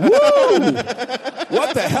 Yeah. Woo!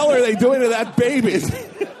 What the hell are they doing to that baby?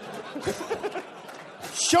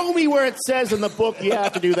 Show me where it says in the book you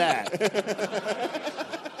have to do that.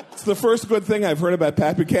 It's the first good thing I've heard about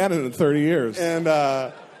Pat Buchanan in 30 years. And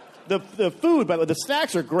the food, but the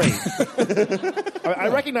snacks are great. I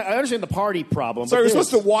understand the party problem. So we're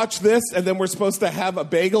supposed to watch this, and then we're supposed to have a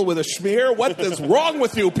bagel with a schmear? What is wrong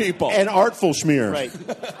with you people? An artful schmear. Right.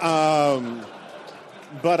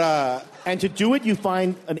 And to do it, you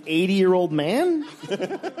find an 80-year-old man?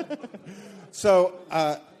 So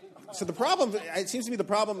the problem, it seems to me the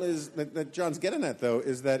problem is that John's getting at, though,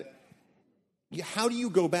 is that how do you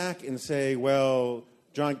go back and say, well,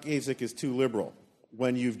 John Kasich is too liberal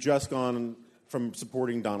when you've just gone from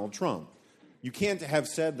supporting Donald Trump? You can't have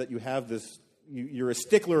said that you have this, you're a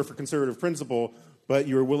stickler for conservative principle, but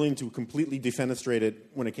you're willing to completely defenestrate it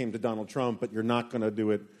when it came to Donald Trump, but you're not going to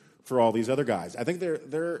do it for all these other guys. I think they're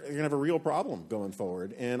going to have a real problem going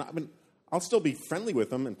forward. And I'll still be friendly with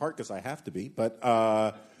them, in part because I have to be, but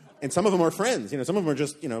and some of them are friends. Some of them are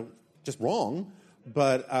just wrong.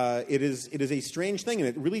 But it is a strange thing, and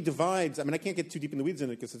it really divides. I can't get too deep in the weeds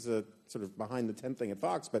in it because it's a sort of behind the tent thing at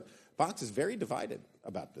Fox, but Fox is very divided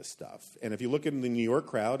about this stuff. And if you look at the New York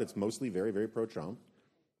crowd, it's mostly very, very pro-Trump.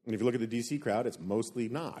 And if you look at the D.C. crowd, it's mostly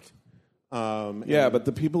not. But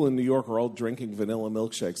the people in New York are all drinking vanilla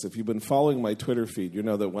milkshakes. If you've been following my Twitter feed, you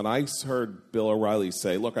know that when I heard Bill O'Reilly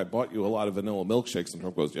say, look, I bought you a lot of vanilla milkshakes, and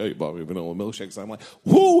Trump goes, yeah, you bought me vanilla milkshakes. I'm like,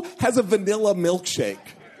 who has a vanilla milkshake?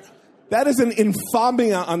 That is an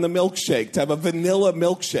infamy on the milkshake, to have a vanilla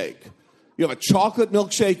milkshake. You have a chocolate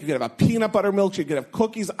milkshake, you can have a peanut butter milkshake, you can have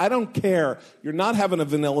cookies. I don't care. You're not having a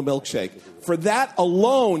vanilla milkshake. For that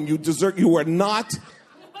alone, you are not...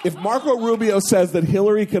 If Marco Rubio says that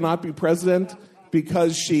Hillary cannot be president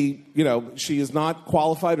because she is not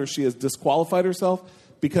qualified or she has disqualified herself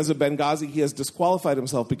because of Benghazi, he has disqualified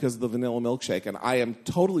himself because of the vanilla milkshake. And I am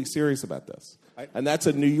totally serious about this. And that's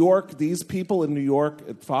a New York, these people in New York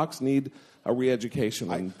at Fox need a re-education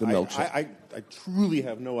on the milkshake. I truly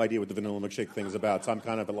have no idea what the vanilla milkshake thing is about, so I'm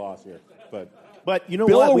kind of at a loss here. But you know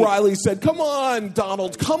Bill what? O'Reilly said, come on,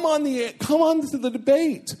 Donald, come on to the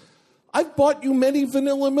debate. I've bought you many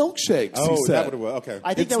vanilla milkshakes. Oh, he said. that would have okay.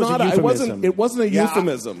 I think It's that was not, a euphemism. It wasn't a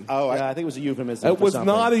euphemism. I think it was a euphemism. It was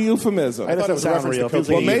not a euphemism. I thought it was a sound reference to real. Feels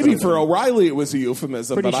cocaine. like Well, a maybe euphemism. for O'Reilly it was a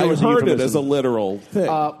euphemism, Pretty but sure I it was a heard it euphemism. as a literal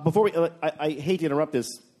thing. Before we, I hate to interrupt this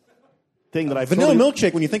thing that I Vanilla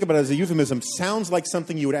milkshake, when you think about it as a euphemism, sounds like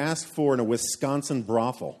something you would ask for in a Wisconsin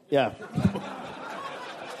brothel. Yeah.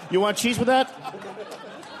 You want cheese with that?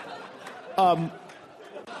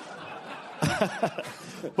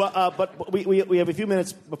 But we have a few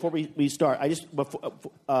minutes before we start.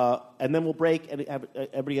 And then we'll break and have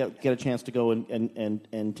everybody get a chance to go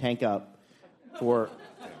and tank up for.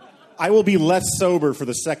 I will be less sober for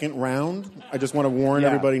the second round. I just want to warn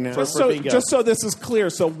everybody now. Just so this is clear,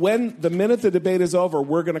 so the minute the debate is over,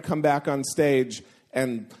 we're going to come back on stage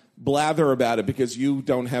and blather about it because you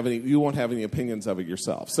won't have any opinions of it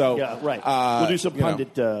yourself. So Yeah, right. We'll do some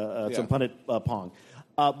pundit pong.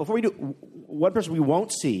 Before we do, one person we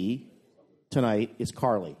won't see tonight is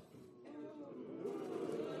Carly.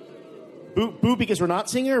 Boo because we're not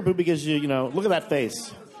seeing her, or boo because you look at that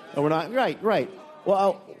face. Oh, we're not right.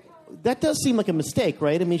 Well, that does seem like a mistake,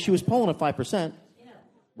 right? I mean, she was polling at 5%.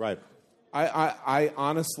 Right. I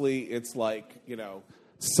honestly, it's like,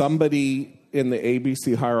 somebody in the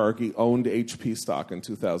ABC hierarchy owned HP stock in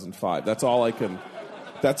 2005. That's all I can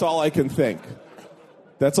think.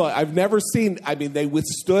 That's all. I've never seen. I mean, they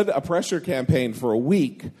withstood a pressure campaign for a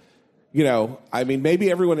week.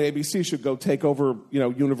 Maybe everyone at ABC should go take over,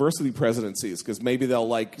 university presidencies because maybe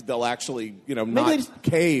they'll actually, not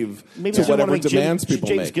cave to whatever demands people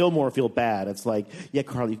James make. Gilmore feel bad. It's like, yeah,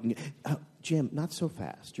 Carly, you can Jim, not so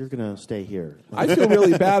fast. You're going to stay here. I feel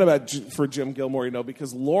really bad for Jim Gilmore,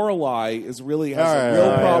 because Lorelai has a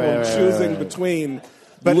real problem choosing between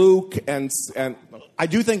Luke and. I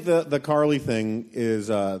do think the Carly thing is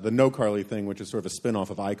the no Carly thing, which is sort of a spin-off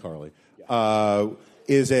of iCarly,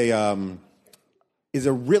 is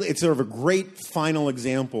sort of a great final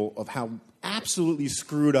example of how absolutely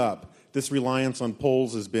screwed up this reliance on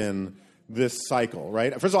polls has been this cycle.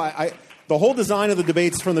 Right? First of all, the whole design of the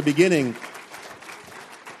debates from the beginning.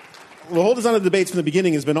 The whole design of the debates from the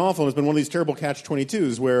beginning has been awful. It's been one of these terrible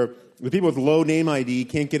catch-22s where the people with low name ID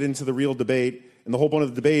can't get into the real debate. And the whole point of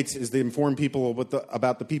the debates is they inform people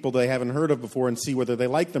about the people they haven't heard of before and see whether they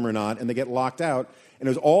like them or not, and they get locked out. And it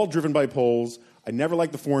was all driven by polls. I never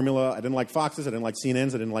liked the formula. I didn't like Fox's. I didn't like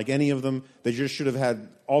CNN's. I didn't like any of them. They just should have had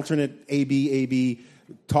alternate A-B,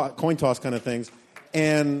 coin toss kind of things.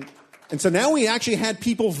 And so now we actually had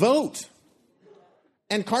people vote.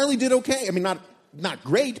 And Carly did okay. I mean, not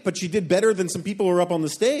great, but she did better than some people who were up on the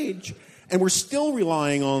stage. And we're still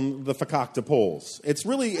relying on the fakakta polls. It's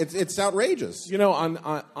really it's outrageous.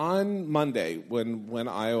 On Monday when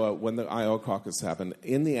the Iowa caucus happened,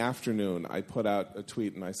 in the afternoon I put out a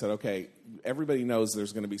tweet and I said, okay, everybody knows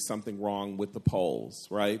there's going to be something wrong with the polls,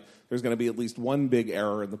 right? There's going to be at least one big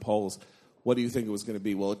error in the polls. What do you think it was going to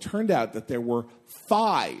be? Well, it turned out that there were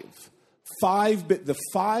the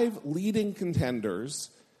five leading contenders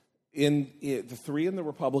in the three in the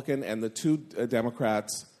Republican and the two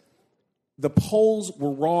Democrats. The polls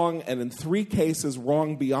were wrong, and in 3 cases,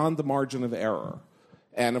 wrong beyond the margin of error.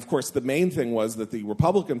 And, of course, the main thing was that the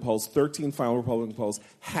Republican polls, 13 final Republican polls,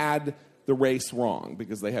 had the race wrong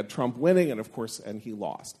because they had Trump winning, and, of course, and he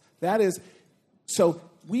lost. So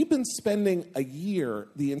we've been spending a year,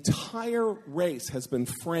 the entire race has been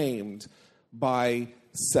framed by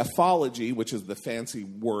psephology, which is the fancy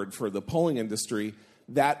word for the polling industry,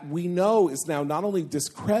 that we know is now not only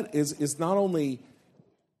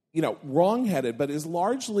wrong-headed, but is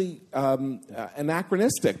largely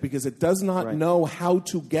anachronistic because it does not know how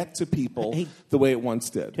to get to people the way it once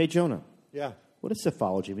did. Hey, Jonah. Yeah. What does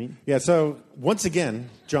psephology mean? Yeah, so once again,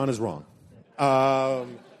 John is wrong.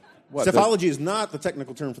 Psephology is not the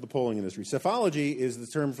technical term for the polling industry. Psephology is the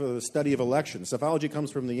term for the study of elections. Psephology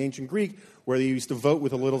comes from the ancient Greek where they used to vote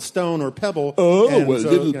with a little stone or pebble.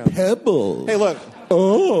 Little pebble. Hey, look.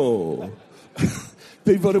 Oh.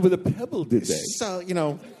 They voted with a pebble, did they? So,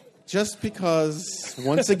 just because,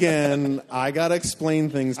 once again, I got to explain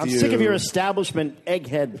things to you. I'm sick of your establishment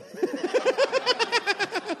egghead.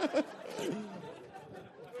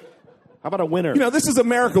 How about a winner? This is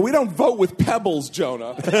America. We don't vote with pebbles,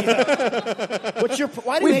 Jonah.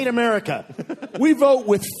 Why do you hate America? We vote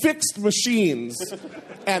with fixed machines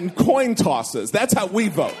and coin tosses. That's how we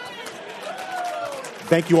vote.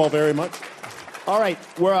 Thank you all very much. All right,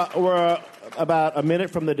 we're about a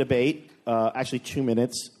minute from the debate. Actually 2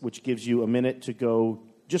 minutes, which gives you a minute to go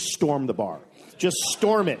just storm the bar. Just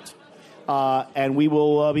storm it. And we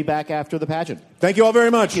will be back after the pageant. Thank you all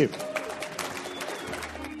very much. Thank you.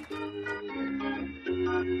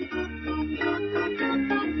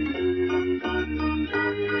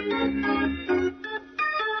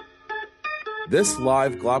 This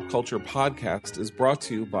live GLoP Culture podcast is brought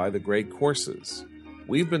to you by The Great Courses.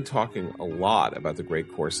 We've been talking a lot about The Great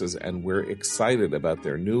Courses, and we're excited about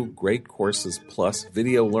their new Great Courses Plus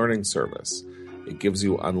video learning service. It gives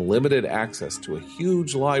you unlimited access to a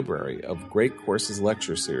huge library of Great Courses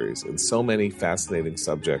lecture series in so many fascinating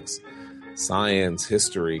subjects: science,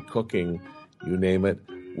 history, cooking, you name it.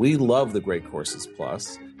 We love The Great Courses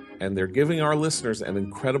Plus, and they're giving our listeners an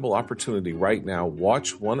incredible opportunity right now.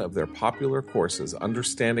 Watch one of their popular courses,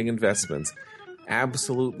 Understanding Investments,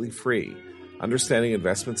 absolutely free. Understanding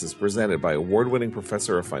Investments is presented by award-winning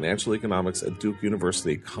professor of financial economics at Duke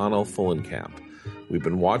University, Connell Fullenkamp. We've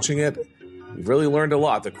been watching it. We've really learned a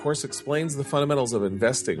lot. The course explains the fundamentals of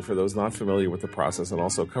investing for those not familiar with the process, and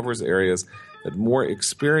also covers areas that more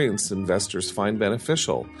experienced investors find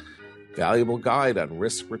beneficial. Valuable guide on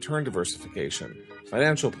risk-return diversification,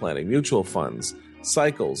 financial planning, mutual funds,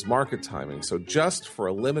 cycles, market timing. So just for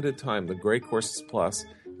a limited time, the Great Courses Plus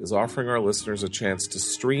is offering our listeners a chance to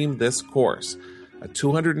stream this course, a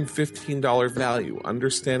 $215 value,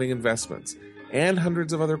 Understanding Investments, and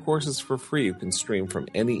hundreds of other courses for free. You can stream from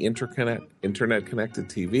any internet-connected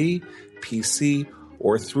TV, PC,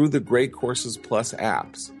 or through the Great Courses Plus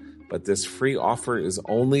apps. But this free offer is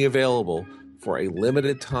only available for a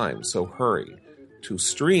limited time, so hurry. To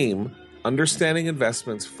stream Understanding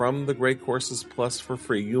Investments from the Great Courses Plus for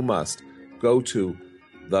free, you must go to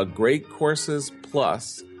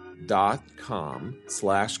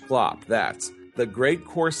thegreatcoursesplus.com/GLoP. That's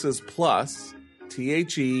thegreatcoursesplus,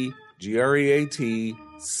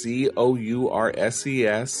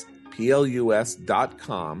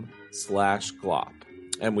 thegreatcoursesplus.com/GLoP.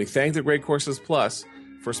 And we thank the Great Courses Plus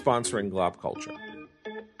for sponsoring GLoP Culture.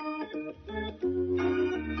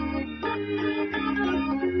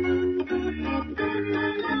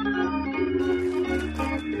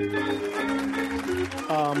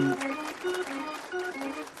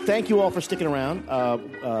 Thank you all for sticking around.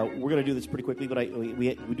 We're going to do this pretty quickly, but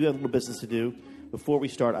we do have a little business to do. Before we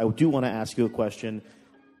start, I do want to ask you a question.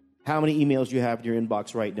 How many emails do you have in your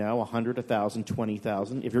inbox right now? 100, 1,000,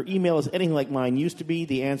 20,000? If your email is anything like mine used to be,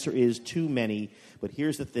 the answer is too many. But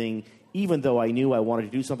here's the thing. Even though I knew I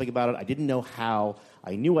wanted to do something about it, I didn't know how.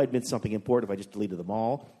 I knew I'd missed something important if I just deleted them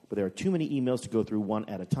all. But there are too many emails to go through one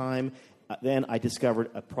at a time. Then I discovered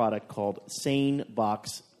a product called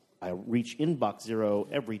SaneBox. I reach inbox 0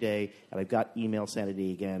 every day, and I've got email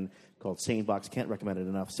sanity again, called SaneBox. Can't recommend it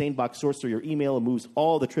enough. SaneBox sorts through your email and moves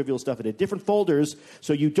all the trivial stuff into different folders,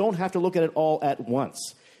 so you don't have to look at it all at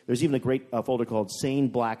once. There's even a great folder called Sane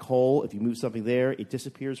Black Hole. If you move something there, it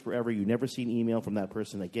disappears forever. You never see an email from that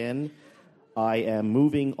person again. I am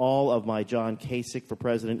moving all of my John Kasich for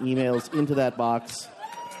President emails into that box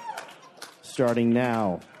starting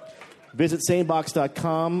now. Visit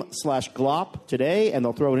sanebox.com/GLoP today, and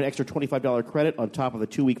they'll throw in an extra $25 credit on top of the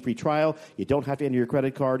 2-week free trial. You don't have to enter your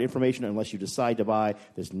credit card information unless you decide to buy.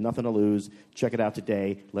 There's nothing to lose. Check it out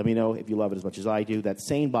today. Let me know if you love it as much as I do. That's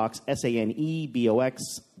SaneBox,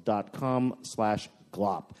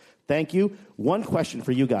 SaneBox.com/GLoP. Thank you. One question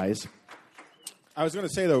for you guys. I was going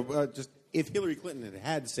to say, though, just if Hillary Clinton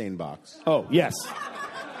had SaneBox. Oh, yes.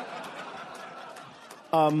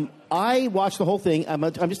 I watched the whole thing. I'm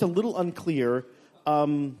just a little unclear.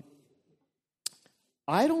 I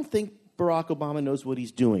don't think Barack Obama knows what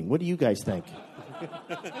he's doing. What do you guys think?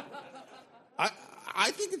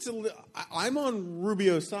 I think it's I'm on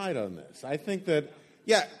Rubio's side on this. I think that,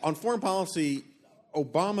 on foreign policy,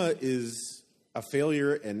 Obama is a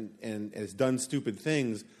failure and has done stupid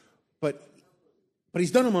things, but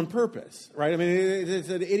he's done them on purpose, right? I mean, it's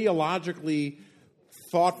an ideologically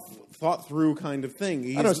thought through kind of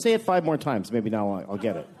thing. I don't know. Say it 5 more times. Maybe now I'll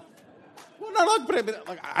get it. Well, no, but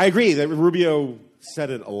I agree that Rubio said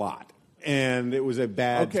it a lot, and it was a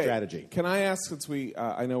bad strategy. Can I ask, since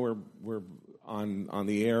I know we're on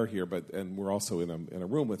the air here, and we're also in a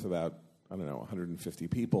room with about 150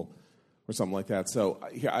 people or something like that. So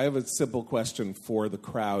here I have a simple question for the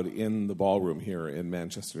crowd in the ballroom here in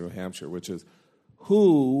Manchester, New Hampshire, which is,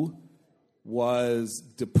 who was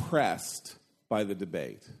depressed by the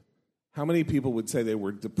debate? How many people would say they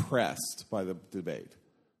were depressed by the debate?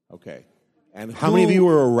 Okay. And how many of you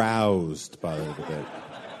were aroused by the debate?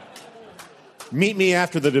 Meet me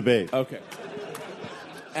after the debate. Okay.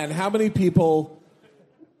 And how many people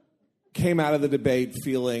came out of the debate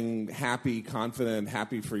feeling happy, confident,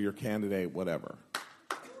 happy for your candidate, whatever?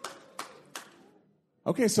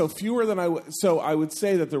 Okay, so fewer than so I would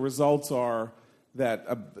say that the results are that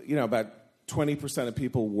about 20% of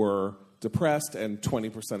people were depressed and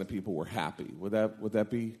 20% of people were happy. Would that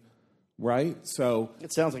be right? So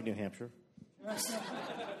it sounds like New Hampshire.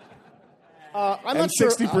 I'm and not sure.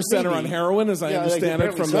 60% are on heroin, as I understand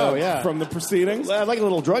it from the proceedings. Well, I'd like a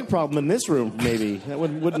little drug problem in this room, maybe. I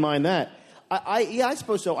wouldn't mind that. I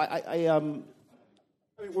suppose so.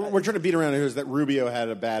 We're trying to beat around here is that Rubio had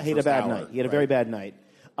a bad night. He had a very bad night.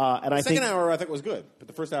 And the second hour, I think, was good, but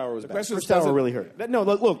the first hour was bad. The first hour really hurt. No,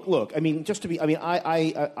 look. I mean, just to be. I mean,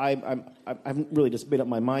 I haven't really just made up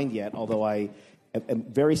my mind yet. Although I am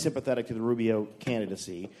very sympathetic to the Rubio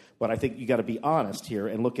candidacy, but I think you got to be honest here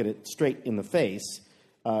and look at it straight in the face.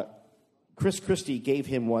 Chris Christie gave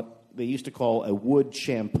him what they used to call a wood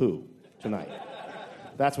shampoo tonight.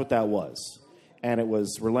 That's what that was. And it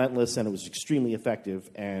was relentless, and it was extremely effective,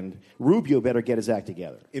 and Rubio better get his act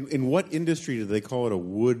together. In what industry do they call it a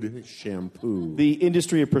wood shampoo? The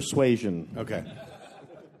industry of persuasion. Okay.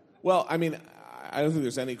 Well, I mean, I don't think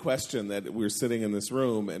there's any question that we're sitting in this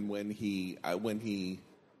room, and when he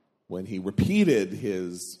repeated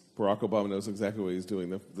his Barack Obama knows exactly what he's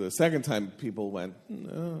doing, the second time people went,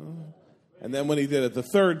 no. And then when he did it the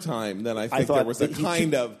third time, then I think there was a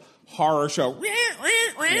kind of horror show.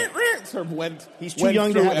 Sort of went. He's too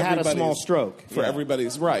young to have had a small stroke for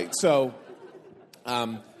everybody's right. So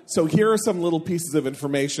here are some little pieces of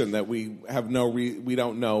information that we have we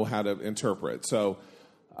don't know how to interpret. So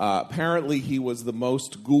apparently he was the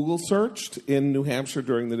most Google searched in New Hampshire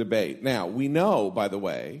during the debate. Now we know, by the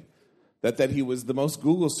way, that he was the most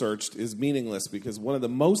Google searched is meaningless because one of the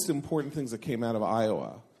most important things that came out of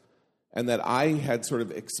Iowa, and that I had sort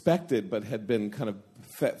of expected but had been kind of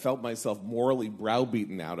felt myself morally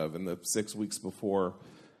browbeaten out of in the 6 weeks before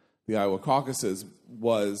the Iowa caucuses,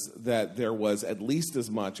 was that there was at least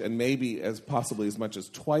as much, and maybe possibly as much as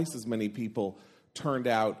twice as many people turned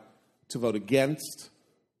out to vote against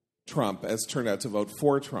Trump as turned out to vote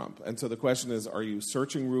for Trump. And so the question is, are you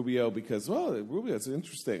searching Rubio because, well, Rubio's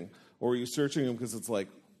interesting, or are you searching him because it's like,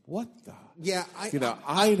 what the? Yeah, I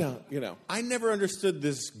don't. I never understood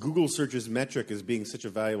this Google searches metric as being such a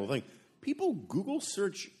valuable thing. People Google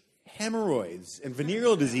search hemorrhoids and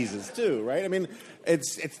venereal diseases too, right? I mean,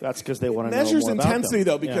 it's that's because they want to know measures more intensity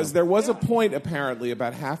about them. though, because there was a point apparently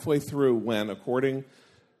about halfway through when,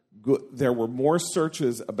 there were more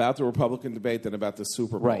searches about the Republican debate than about the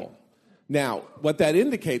Super Bowl. Right. Now, what that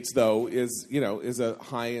indicates though is a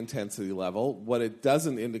high intensity level. What it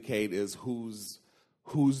doesn't indicate is who's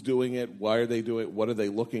doing it, why are they doing it, what are they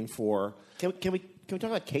looking for. Can we talk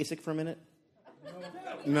about Kasich for a minute?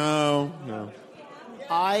 No.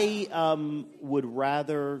 I would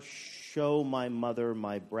rather show my mother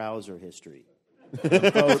my browser history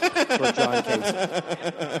than vote for John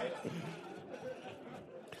Kasich.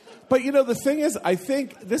 But the thing is, I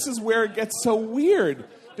think this is where it gets so weird,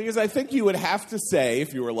 because I think you would have to say,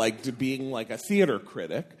 if you were being like a theater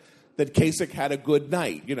critic, that Kasich had a good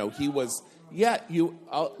night. He was. Yeah, you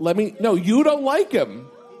don't like him.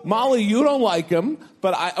 Molly, you don't like him,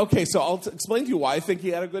 but so I'll explain to you why I think he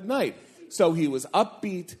had a good night. So he was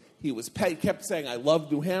upbeat, he kept saying, I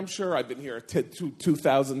love New Hampshire, I've been here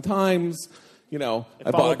 2,000 times, I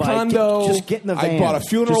bought a condo, just get in the van. I bought a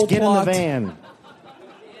funeral just get plot. In the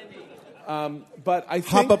van. But I think,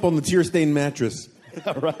 hop up on the tear-stained mattress.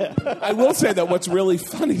 Right. I will say that what's really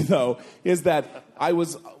funny, though, is that I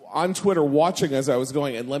was on Twitter watching as I was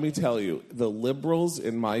going, and let me tell you, the liberals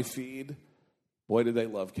in my feed, boy, did they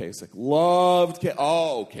love Kasich. Loved Kasich.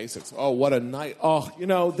 Oh, Kasich. Oh, what a night.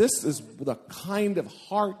 Oh, this is the kind of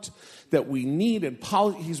heart that we need in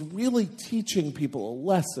politics. He's really teaching people a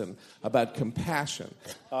lesson about compassion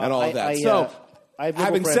and all of that.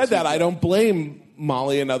 Having said that, I don't blame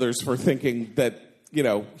Molly and others for thinking that,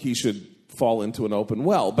 he should fall into an open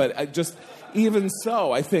well. But even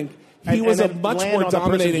so, I think he was a much more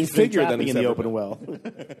dominating figure than in the open well.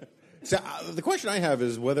 So the question I have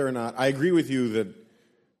is whether or not I agree with you that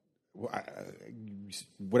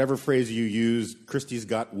whatever phrase you used, Christie's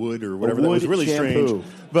got wood or whatever, that was really shampoo. Strange.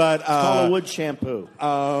 But it's called a wood shampoo.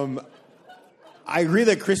 I agree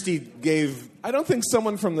that Christie gave. I don't think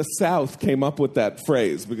someone from the South came up with that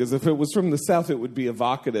phrase, because if it was from the South, it would be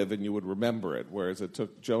evocative and you would remember it, whereas it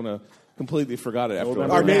took Jonah. Completely forgot it after.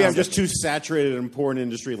 Or maybe I'm just too saturated in porn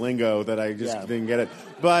industry lingo that I just didn't get it.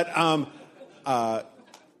 But I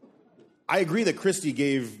agree that Christie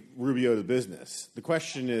gave Rubio the business. The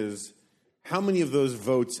question is, how many of those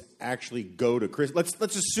votes actually go to Christie?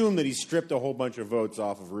 Let's assume that he stripped a whole bunch of votes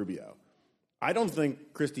off of Rubio. I don't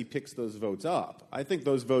think Christie picks those votes up. I think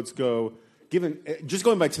those votes go, just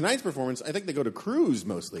going by tonight's performance, I think they go to Cruz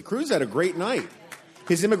mostly. Cruz had a great night.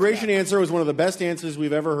 His immigration answer was one of the best answers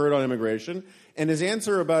we've ever heard on immigration. And his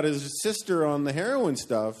answer about his sister on the heroin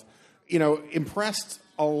stuff, impressed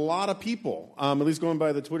a lot of people, at least going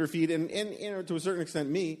by the Twitter feed and to a certain extent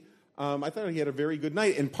me. I thought he had a very good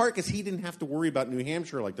night, in part because he didn't have to worry about New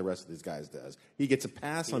Hampshire like the rest of these guys does. He gets a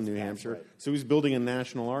pass on New Hampshire, right. So he's building a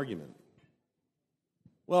national argument.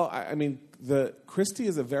 Well, I mean, Christie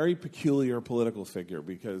is a very peculiar political figure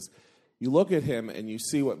because you look at him and you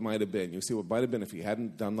see what might have been. You see what might have been if he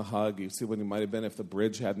hadn't done the hug. You see what he might have been if the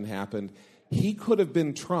bridge hadn't happened. He could have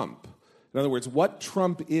been Trump. In other words, what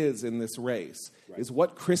Trump is in this race is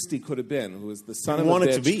what Christie could have been, who is the son of a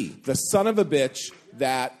bitch. To be. The son of a bitch,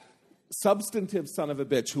 that substantive son of a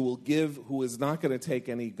bitch who is not going to take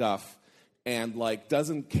any guff and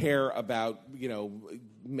doesn't care about,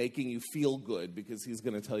 making you feel good because he's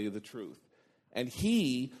going to tell you the truth. And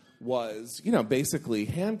he was, basically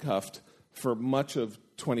handcuffed for much of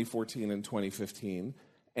 2014 and 2015,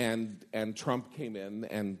 and Trump came in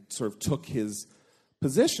and sort of took his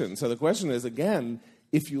position. So the question is, again,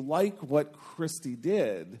 if you like what Christie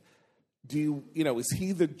did, is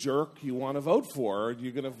he the jerk you want to vote for? Or are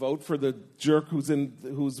you going to vote for the jerk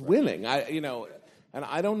who's winning? And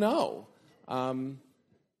I don't know.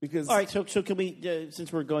 Because all right, so can we,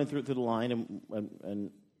 since we're going through the line, and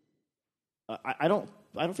I don't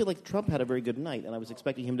feel like Trump had a very good night, and I was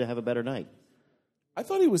expecting him to have a better night. I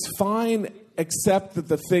thought he was fine, except that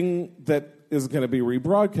the thing that is going to be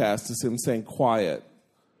rebroadcast is him saying "quiet"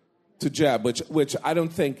 to Jeb, which I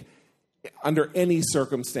don't think, under any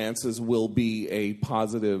circumstances, will be a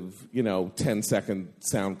positive, 10-second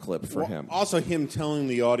sound clip for him. Also, him telling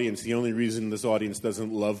the audience the only reason this audience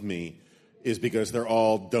doesn't love me is because they're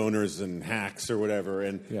all donors and hacks or whatever.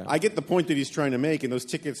 And I get the point that he's trying to make, and those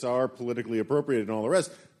tickets are politically appropriate and all the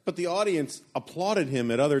rest. But the audience applauded him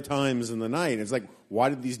at other times in the night. It's like, why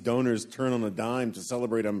did these donors turn on a dime to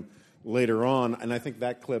celebrate him later on? And I think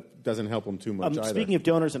that clip doesn't help him too much either. Speaking of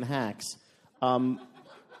donors and hacks,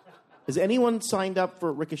 has anyone signed up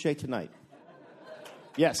for Ricochet tonight?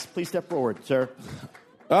 Yes, please step forward, sir.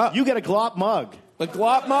 You get a GLoP mug. A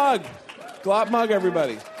GLoP mug. GLoP mug,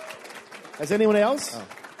 everybody. Has anyone else? Oh.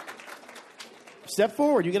 Step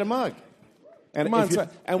forward. You get a mug. And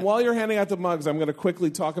while you're handing out the mugs, I'm going to quickly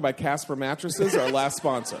talk about Casper Mattresses, our last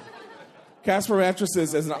sponsor. Casper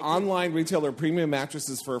Mattresses is an online retailer of premium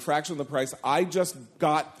mattresses for a fraction of the price. I just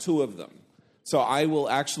got 2 of them. So I will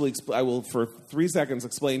for 3 seconds,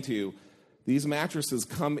 explain to you. These mattresses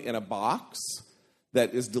come in a box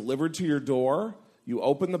that is delivered to your door. You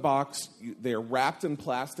open the box. They're wrapped in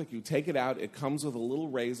plastic. You take it out. It comes with a little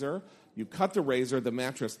razor. You cut the razor. The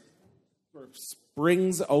mattress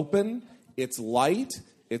springs open. It's light.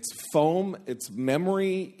 It's foam. It's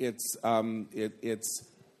memory. It's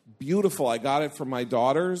beautiful. I got it for my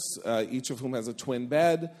daughters, each of whom has a twin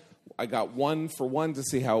bed. I got one for one to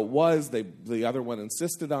see how it was. The other one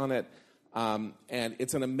insisted on it. And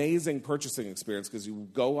it's an amazing purchasing experience because you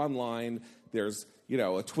go online. There's,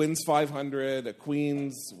 a Twins 500, a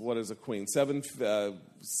Queens, what is a Queen?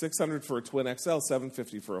 600 for a Twin XL,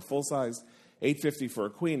 $750 for a full size, $850 for a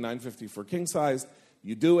Queen, $950 for a king size.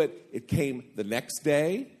 You do it. It came the next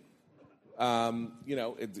day.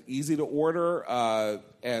 It's easy to order.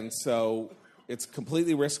 And so it's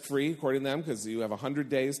completely risk-free, according to them, because you have 100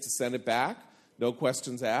 days to send it back. No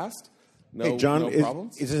questions asked. Hey, John, no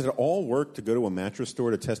problems. Does it all work to go to a mattress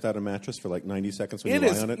store to test out a mattress for 90 seconds when you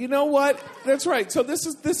lie on it? You know what? That's right. So this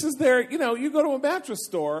is their, you go to a mattress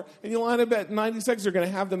store and you line up at 90 seconds, you're going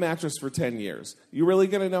to have the mattress for 10 years. You really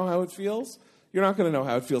going to know how it feels? You're not going to know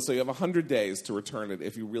how it feels. So you have 100 days to return it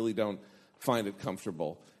if you really don't find it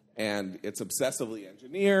comfortable. And it's obsessively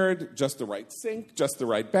engineered, just the right sink, just the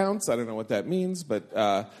right bounce. I don't know what that means, but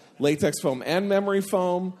latex foam and memory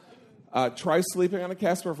foam. Try sleeping on a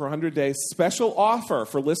Casper for 100 days. Special offer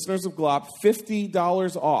for listeners of GLoP,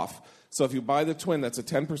 $50 off. So if you buy the twin, that's a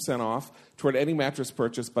 10% off toward any mattress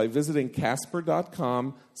purchase by visiting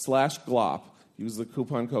casper.com/GLoP. Use the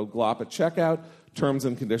coupon code GLoP at checkout. Terms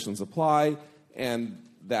and conditions apply. And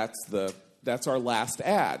that's our last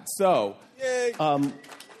ad. So, yay.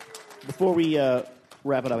 Before we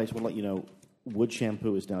wrap it up, I just want to let you know, wood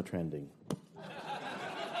shampoo is now trending.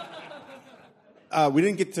 We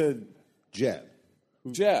didn't get to Jeb.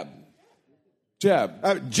 Jeb.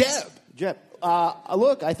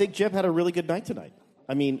 Look, I think Jeb had a really good night tonight.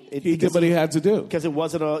 I mean, he did what he had to do. Because it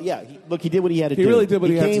wasn't he did what he had to do. He really did what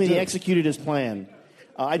he had to do. He came and he executed his plan.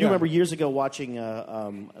 I do remember years ago watching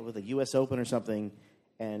with a U.S. Open or something,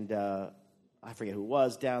 and I forget who it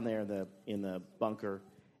was down there in the bunker,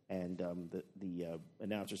 and the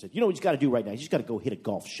announcer said, "You know what he's got to do right now? He's just got to go hit a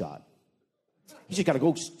golf shot. He's just got to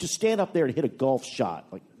go just stand up there and hit a golf shot.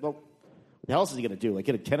 Like, well, what the hell else is he going to do? Like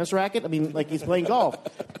hit a tennis racket? I mean, like he's playing golf."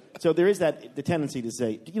 So there is the tendency to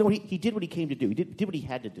say, he did what he came to do. He did what he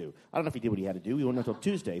had to do. I don't know if he did what he had to do. We won't know until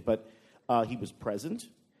Tuesday, but he was present.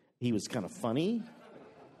 He was kind of funny.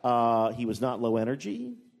 He was not low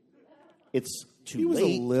energy. It's too late.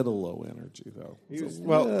 He was a little low energy, though.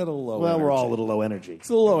 Little low well, energy. we're all a little low energy. It's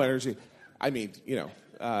a little low energy. I mean,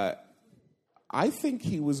 I think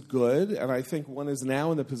he was good, and I think one is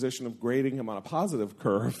now in the position of grading him on a positive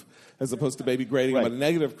curve as opposed to maybe grading him on a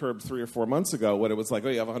negative curve 3 or 4 months ago when it was like, oh,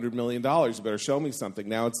 you have $100 million, you better show me something.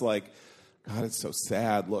 Now it's like, God, it's so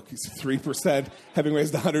sad. Look, he's 3%, having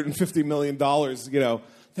raised $150 million.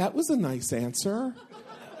 That was a nice answer.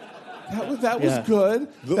 That was good.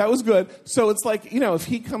 That was good. So it's like, if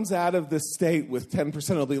he comes out of this state with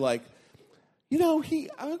 10%, it'll be like,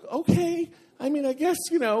 okay. I mean, I guess,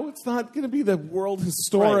 it's not going to be the world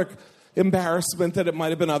historic embarrassment that it might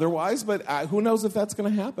have been otherwise, but who knows if that's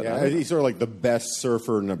going to happen. Yeah, he's sort of like the best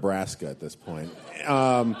surfer in Nebraska at this point.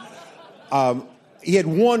 He had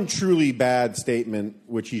one truly bad statement,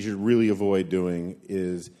 which he should really avoid doing,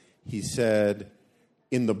 is he said,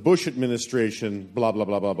 in the Bush administration, blah, blah,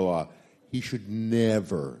 blah, blah, blah, he should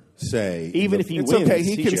never say... Even if he it's wins. Okay,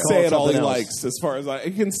 he can say it all he else. likes, as far as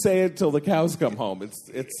he can say it till the cows come home.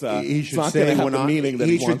 He should not say going to have the meaning that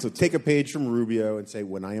he wants it to. Take a page from Rubio and say,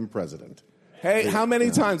 when I am president. Hey, how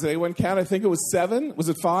many times did anyone count? I think it was 7. Was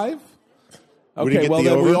it 5? Would he Okay, get well the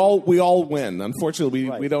then over? we all win. Unfortunately,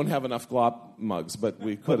 we don't have enough GLoP mugs, but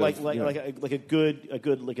we could have. Like a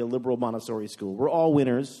good like a liberal Montessori school. We're all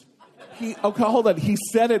winners. Hold on. He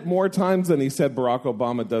said it more times than he said Barack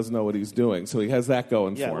Obama does know what he's doing, so he has that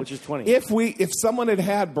going for him. Which is 20. If someone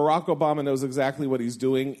had Barack Obama knows exactly what he's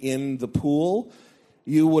doing in the pool,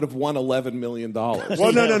 you would have won $11 million.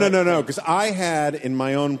 Well, no, because I had in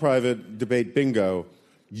my own private debate bingo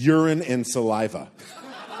urine and saliva.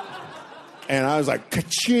 And I was like,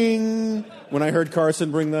 ka-ching, when I heard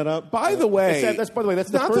Carson bring that up. By the way,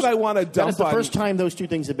 that's not that I want to dump on... That's the first time those two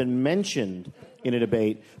things have been mentioned in a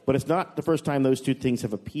debate, but it's not the first time those two things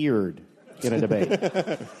have appeared in a debate.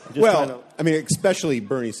 Especially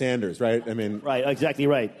Bernie Sanders, right? Right, exactly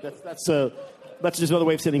right. That's just another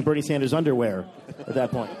way of saying Bernie Sanders' underwear at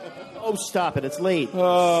that point. Oh, stop it. It's late.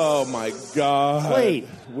 Oh, my God. It's late.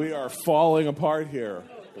 We are falling apart here.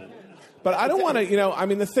 But I don't want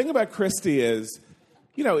to, the thing about Christie is,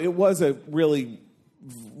 it was a really,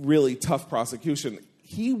 really tough prosecution.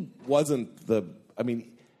 He wasn't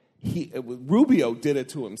Rubio did it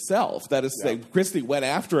to himself. That is to say, Christie went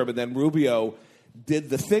after him, and then Rubio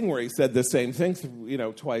did the thing where he said the same thing,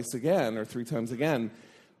 twice again or 3 times again.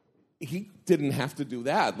 He didn't have to do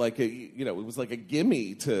that. It was like a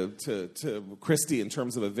gimme to Christie in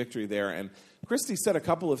terms of a victory there. And Christie said a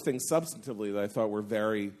couple of things substantively that I thought were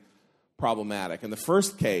very problematic. In the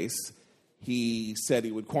first case, he said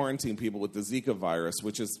he would quarantine people with the Zika virus,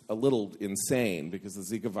 which is a little insane because the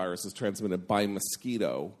Zika virus is transmitted by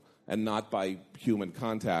mosquito and not by human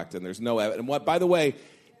contact, and there's no evidence. And by the way,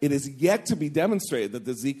 it is yet to be demonstrated that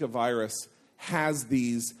the Zika virus has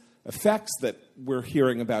these effects that we're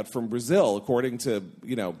hearing about from Brazil. According to,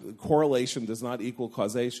 correlation does not equal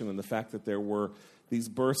causation, and the fact that there were these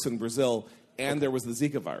births in Brazil and there was the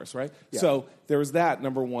Zika virus, right? Yeah. So there was that,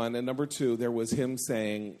 number one. And number two, there was him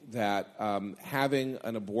saying that having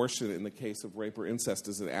an abortion in the case of rape or incest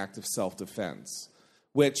is an act of self-defense,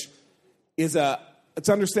 which is it's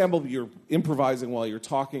understandable you're improvising while you're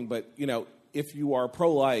talking, but, if you are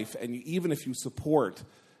pro-life and even if you support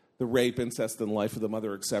the rape, incest, and life of the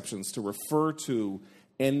mother exceptions, to refer to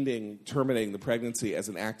terminating the pregnancy as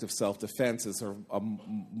an act of self-defense is a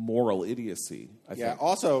moral idiocy, I think.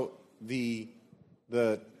 Also... The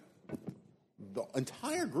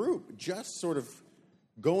entire group just sort of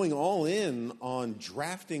going all in on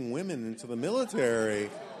drafting women into the military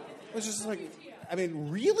was just like,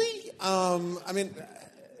 really?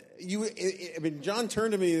 John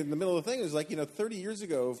turned to me in the middle of the thing. It was like, 30 years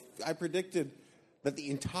ago, I predicted that the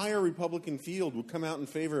entire Republican field would come out in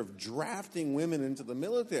favor of drafting women into the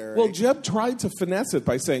military. Well, Jeb tried to finesse it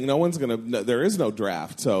by saying there is no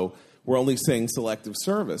draft, so we're only saying selective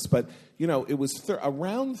service. But, it was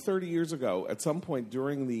around 30 years ago, at some point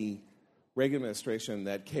during the Reagan administration,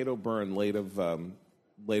 that Cato Byrne, late of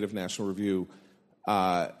National Review,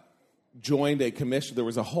 joined a commission. There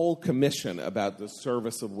was a whole commission about the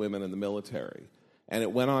service of women in the military. And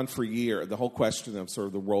it went on for years, the whole question of sort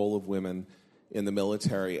of the role of women in the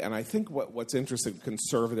military. And I think what's interesting,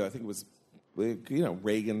 conservative, I think it was,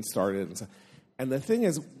 Reagan started. And the thing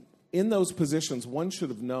is, in those positions, one should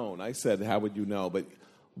have known. I said, how would you know? But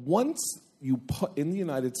in the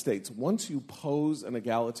United States, once you pose an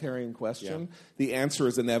egalitarian question, the answer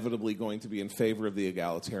is inevitably going to be in favor of the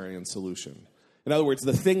egalitarian solution. In other words,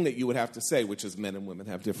 the thing that you would have to say, which is men and women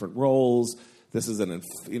have different roles, this is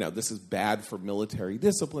this is bad for military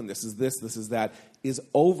discipline, this is that, is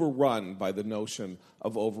overrun by the notion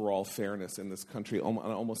of overall fairness in this country on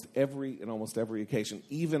almost every occasion,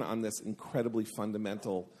 even on this incredibly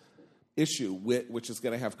fundamental issue, which is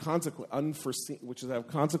going to have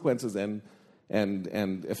consequences and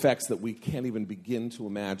effects that we can't even begin to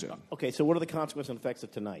imagine. Okay, so what are the consequences and effects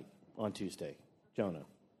of tonight on Tuesday, Jonah?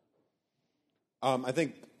 I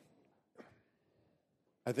think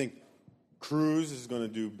Cruz is going to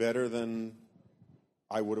do better than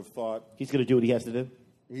I would have thought. He's going to do what he has to do?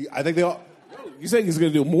 I think they all... You're saying he's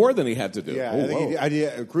going to do more than he had to do?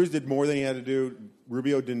 Yeah, Cruz did more than he had to do.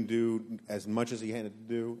 Rubio didn't do as much as he had to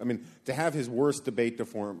do. I mean, to have his worst debate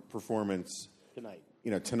performance tonight,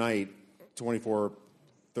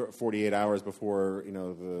 48 hours before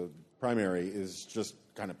the primary is just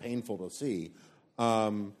kind of painful to see.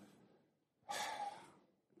 But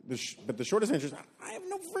the shortest answer is I have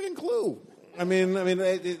no freaking clue. I mean,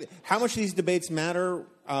 how much these debates matter?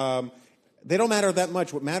 They don't matter that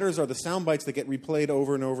much. What matters are the sound bites that get replayed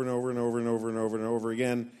over and over and over and over and over and over and over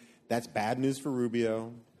again. That's bad news for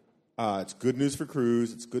Rubio. It's good news for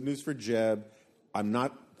Cruz. It's good news for Jeb. I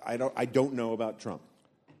don't know about Trump.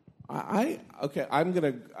 I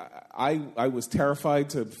was terrified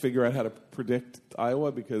to figure out how to predict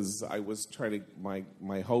Iowa because I was trying to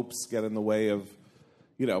my hopes get in the way of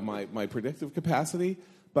my predictive capacity.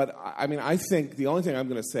 But I think the only thing I'm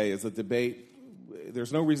going to say is the debate.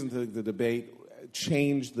 There's no reason to the debate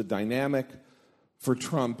change the dynamic for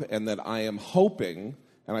Trump, and that I am hoping,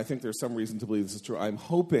 and I think there's some reason to believe this is true. I'm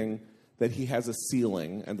hoping that he has a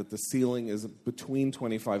ceiling, and that the ceiling is between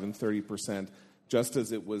 25 and 30%. Just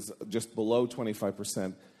as it was just below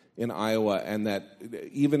 25% in Iowa, and that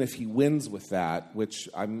even if he wins with that, which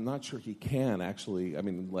I'm not sure he can actually,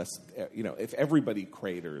 unless, if everybody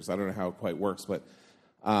craters, I don't know how it quite works, but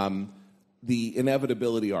the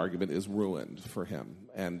inevitability argument is ruined for him.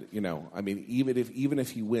 And, even if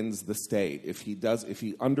he wins the state, if he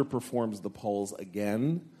underperforms the polls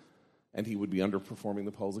again, and he would be underperforming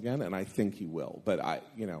the polls again, and I think he will, but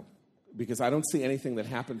because I don't see anything that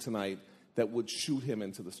happened tonight that would shoot him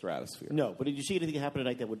into the stratosphere. No, but did you see anything happen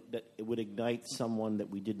tonight that it would ignite someone that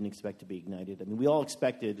we didn't expect to be ignited? We all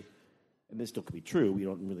expected, and this still could be true, we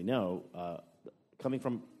don't really know, coming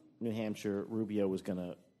from New Hampshire, Rubio was going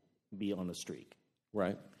to be on a streak.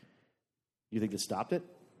 Right. You think this stopped it?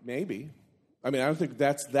 Maybe. I don't think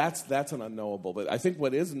that's an unknowable, but I think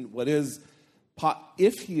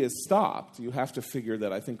if he is stopped, you have to figure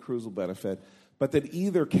that I think Cruz will benefit, but that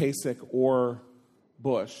either Kasich or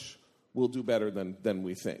Bush will do better than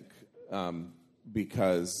we think,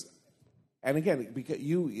 because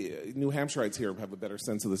you New Hampshireites here have a better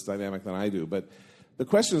sense of this dynamic than I do. But the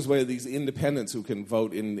question is whether these independents who can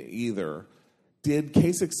vote in either, did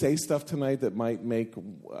Kasich say stuff tonight that might make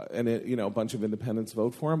a bunch of independents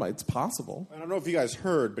vote for him? It's possible. I don't know if you guys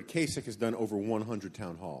heard, but Kasich has done over 100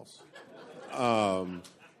 town halls.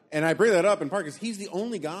 And I bring that up in part because he's the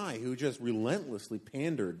only guy who just relentlessly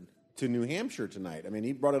pandered to New Hampshire tonight.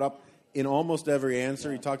 He brought it up in almost every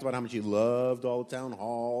answer. He talked about how much he loved all the town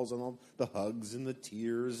halls and all the hugs and the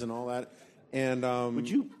tears and all that. And would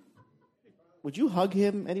you hug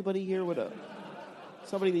him? Anybody here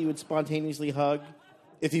somebody that you would spontaneously hug?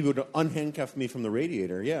 If he would unhandcuff me from the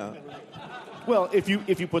radiator, yeah. Well, if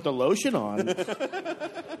you put the lotion on.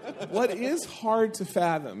 What is hard to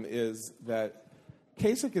fathom is that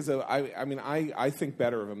Kasich is I think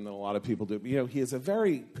better of him than a lot of people do. He is a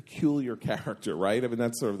very peculiar character, right?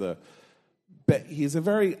 That's sort of he's a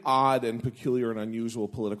very odd and peculiar and unusual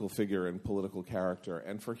political figure and political character.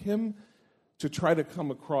 And for him to try to come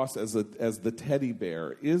across as the teddy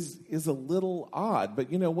bear is a little odd. But,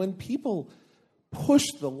 when people push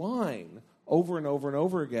the line over and over and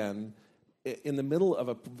over again in the middle of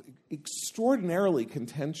an extraordinarily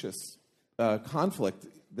contentious conflict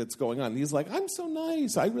that's going on, he's like, I'm so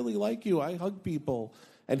nice, I really like you, I hug people.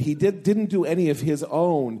 And he didn't do any of his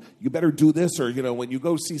own, you better do this, or, when you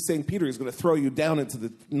go see St. Peter, he's going to throw you down into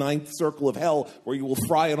the ninth circle of hell where you will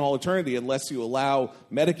fry in all eternity unless you allow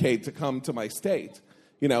Medicaid to come to my state.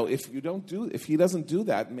 If he doesn't do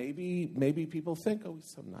that, maybe people think, oh,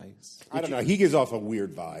 he's so nice. I don't know. He gives off a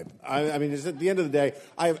weird vibe. It's at the end of the day,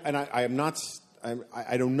 I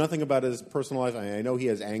know nothing about his personal life. I know he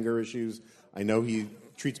has anger issues. I know he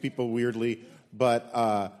treats people weirdly, but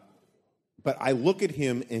I look at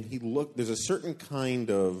him and there's a certain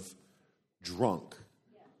kind of drunk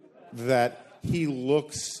that he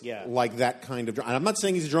looks like that kind of drunk. And I'm not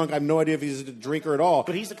saying he's drunk. I have no idea if he's a drinker at all.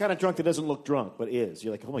 But he's the kind of drunk that doesn't look drunk, but is.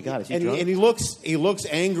 You're like, oh my God, is he drunk? And he looks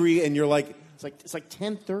angry, and you're like, it's like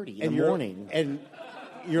 10:30 in the morning.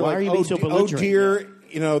 you're Why like, are you being so oh belligerent?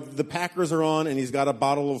 dear, the Packers are on, and he's got a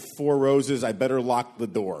bottle of Four Roses. I better lock the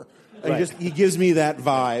door. Right. He gives me that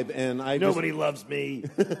vibe, and Nobody loves me.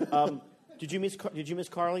 Did you miss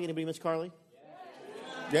Carly? Anybody miss Carly?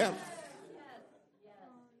 Yeah.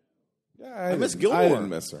 Yeah, I miss Gilmore. I didn't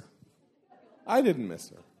miss her.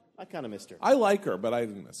 I kind of missed her. I like her, but I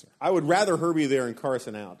didn't miss her. I would rather her be there and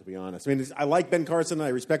Carson out, to be honest. I mean, I like Ben Carson. I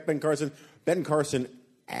respect Ben Carson. Ben Carson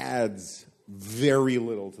adds very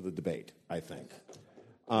little to the debate, I think.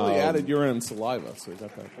 Well, he added urine and saliva, so he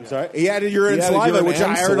got that. I'm sorry? He added urine and saliva, urine which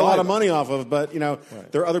and I earned a lot of saliva. money off of. But,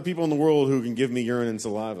 there are other people in the world who can give me urine and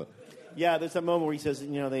saliva. Yeah, there's that moment where he says,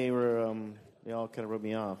 they all kind of wrote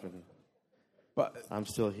me off, and But I'm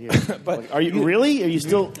still here. But are you really? Are you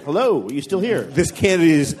still? Hello? Are you still here? This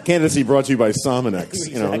candidacy brought to you by Sominex.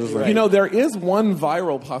 Exactly right. there is one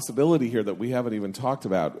viral possibility here that we haven't even talked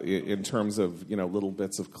about in terms of little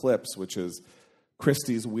bits of clips, which is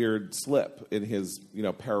Christie's weird slip in his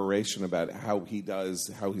peroration about how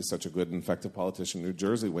he's such a good and effective politician in New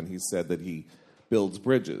Jersey when he said that he builds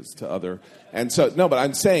bridges to other. And so but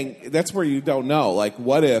I'm saying that's where you don't know. Like,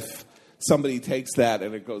 what if somebody takes that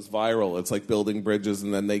and it goes viral? It's like building bridges,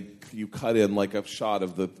 and then you cut in like a shot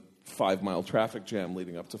of the 5-mile traffic jam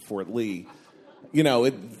leading up to Fort Lee.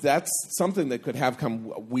 That's something that could have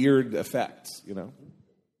weird effects.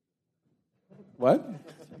 What?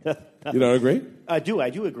 You don't agree? I do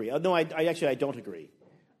agree. No, I actually don't agree.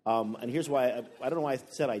 And here's why. I don't know why I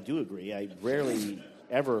said I do agree. I rarely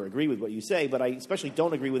ever agree with what you say, but I especially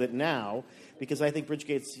don't agree with it now because I think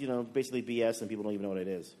Bridgegate's basically BS and people don't even know what it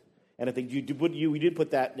is. And I think you did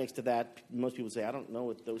put that next to that. Most people say, I don't know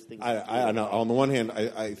what those things are. I know. On the one hand,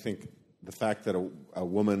 I think the fact that a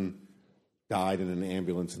woman died in an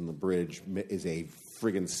ambulance in the bridge is a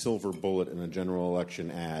friggin' silver bullet in a general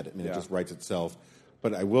election ad. I mean, It just writes itself.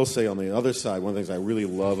 But I will say on the other side, one of the things I really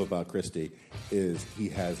love about Christie is he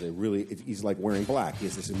has he's like wearing black. He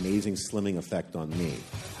has this amazing slimming effect on me.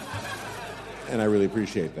 And I really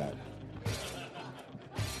appreciate that.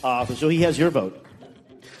 So he has your vote.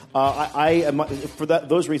 I am, for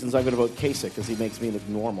those reasons, I'm going to vote Kasich because he makes me look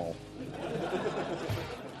normal.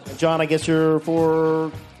 John, I guess you're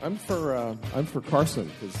for. I'm for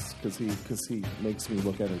Carson because he makes me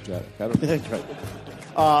look energetic. I don't know. That's right.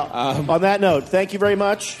 On that note, thank you very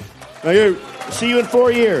much. Thank you. See you in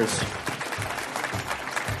 4 years.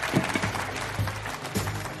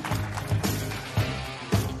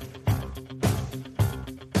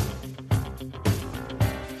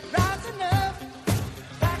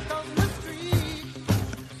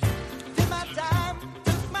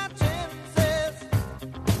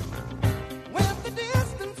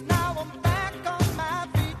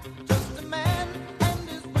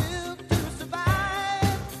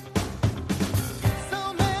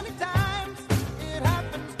 So many times it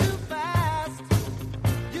happens too fast.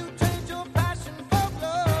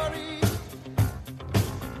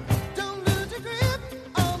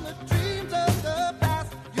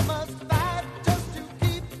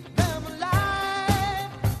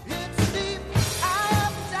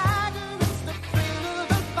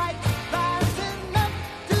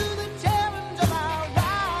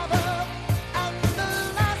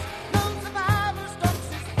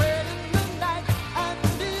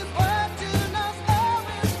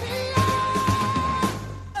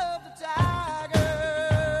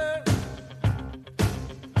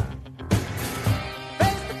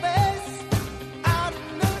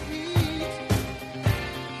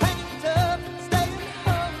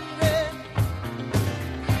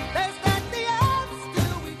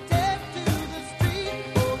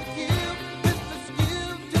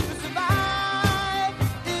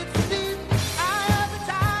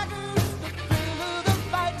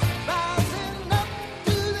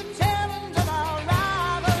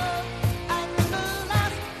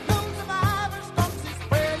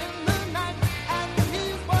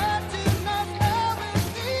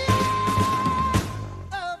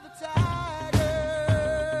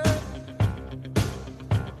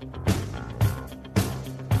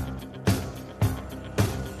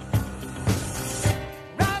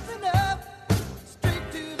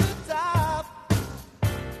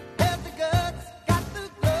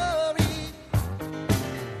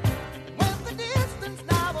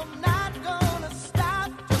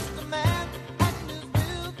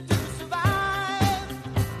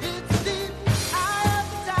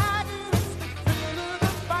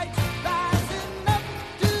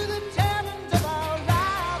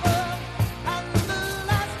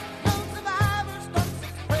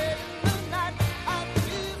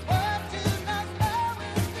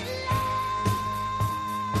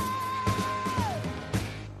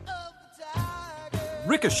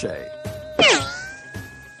 Ricochet.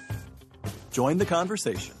 Join the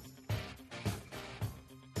conversation.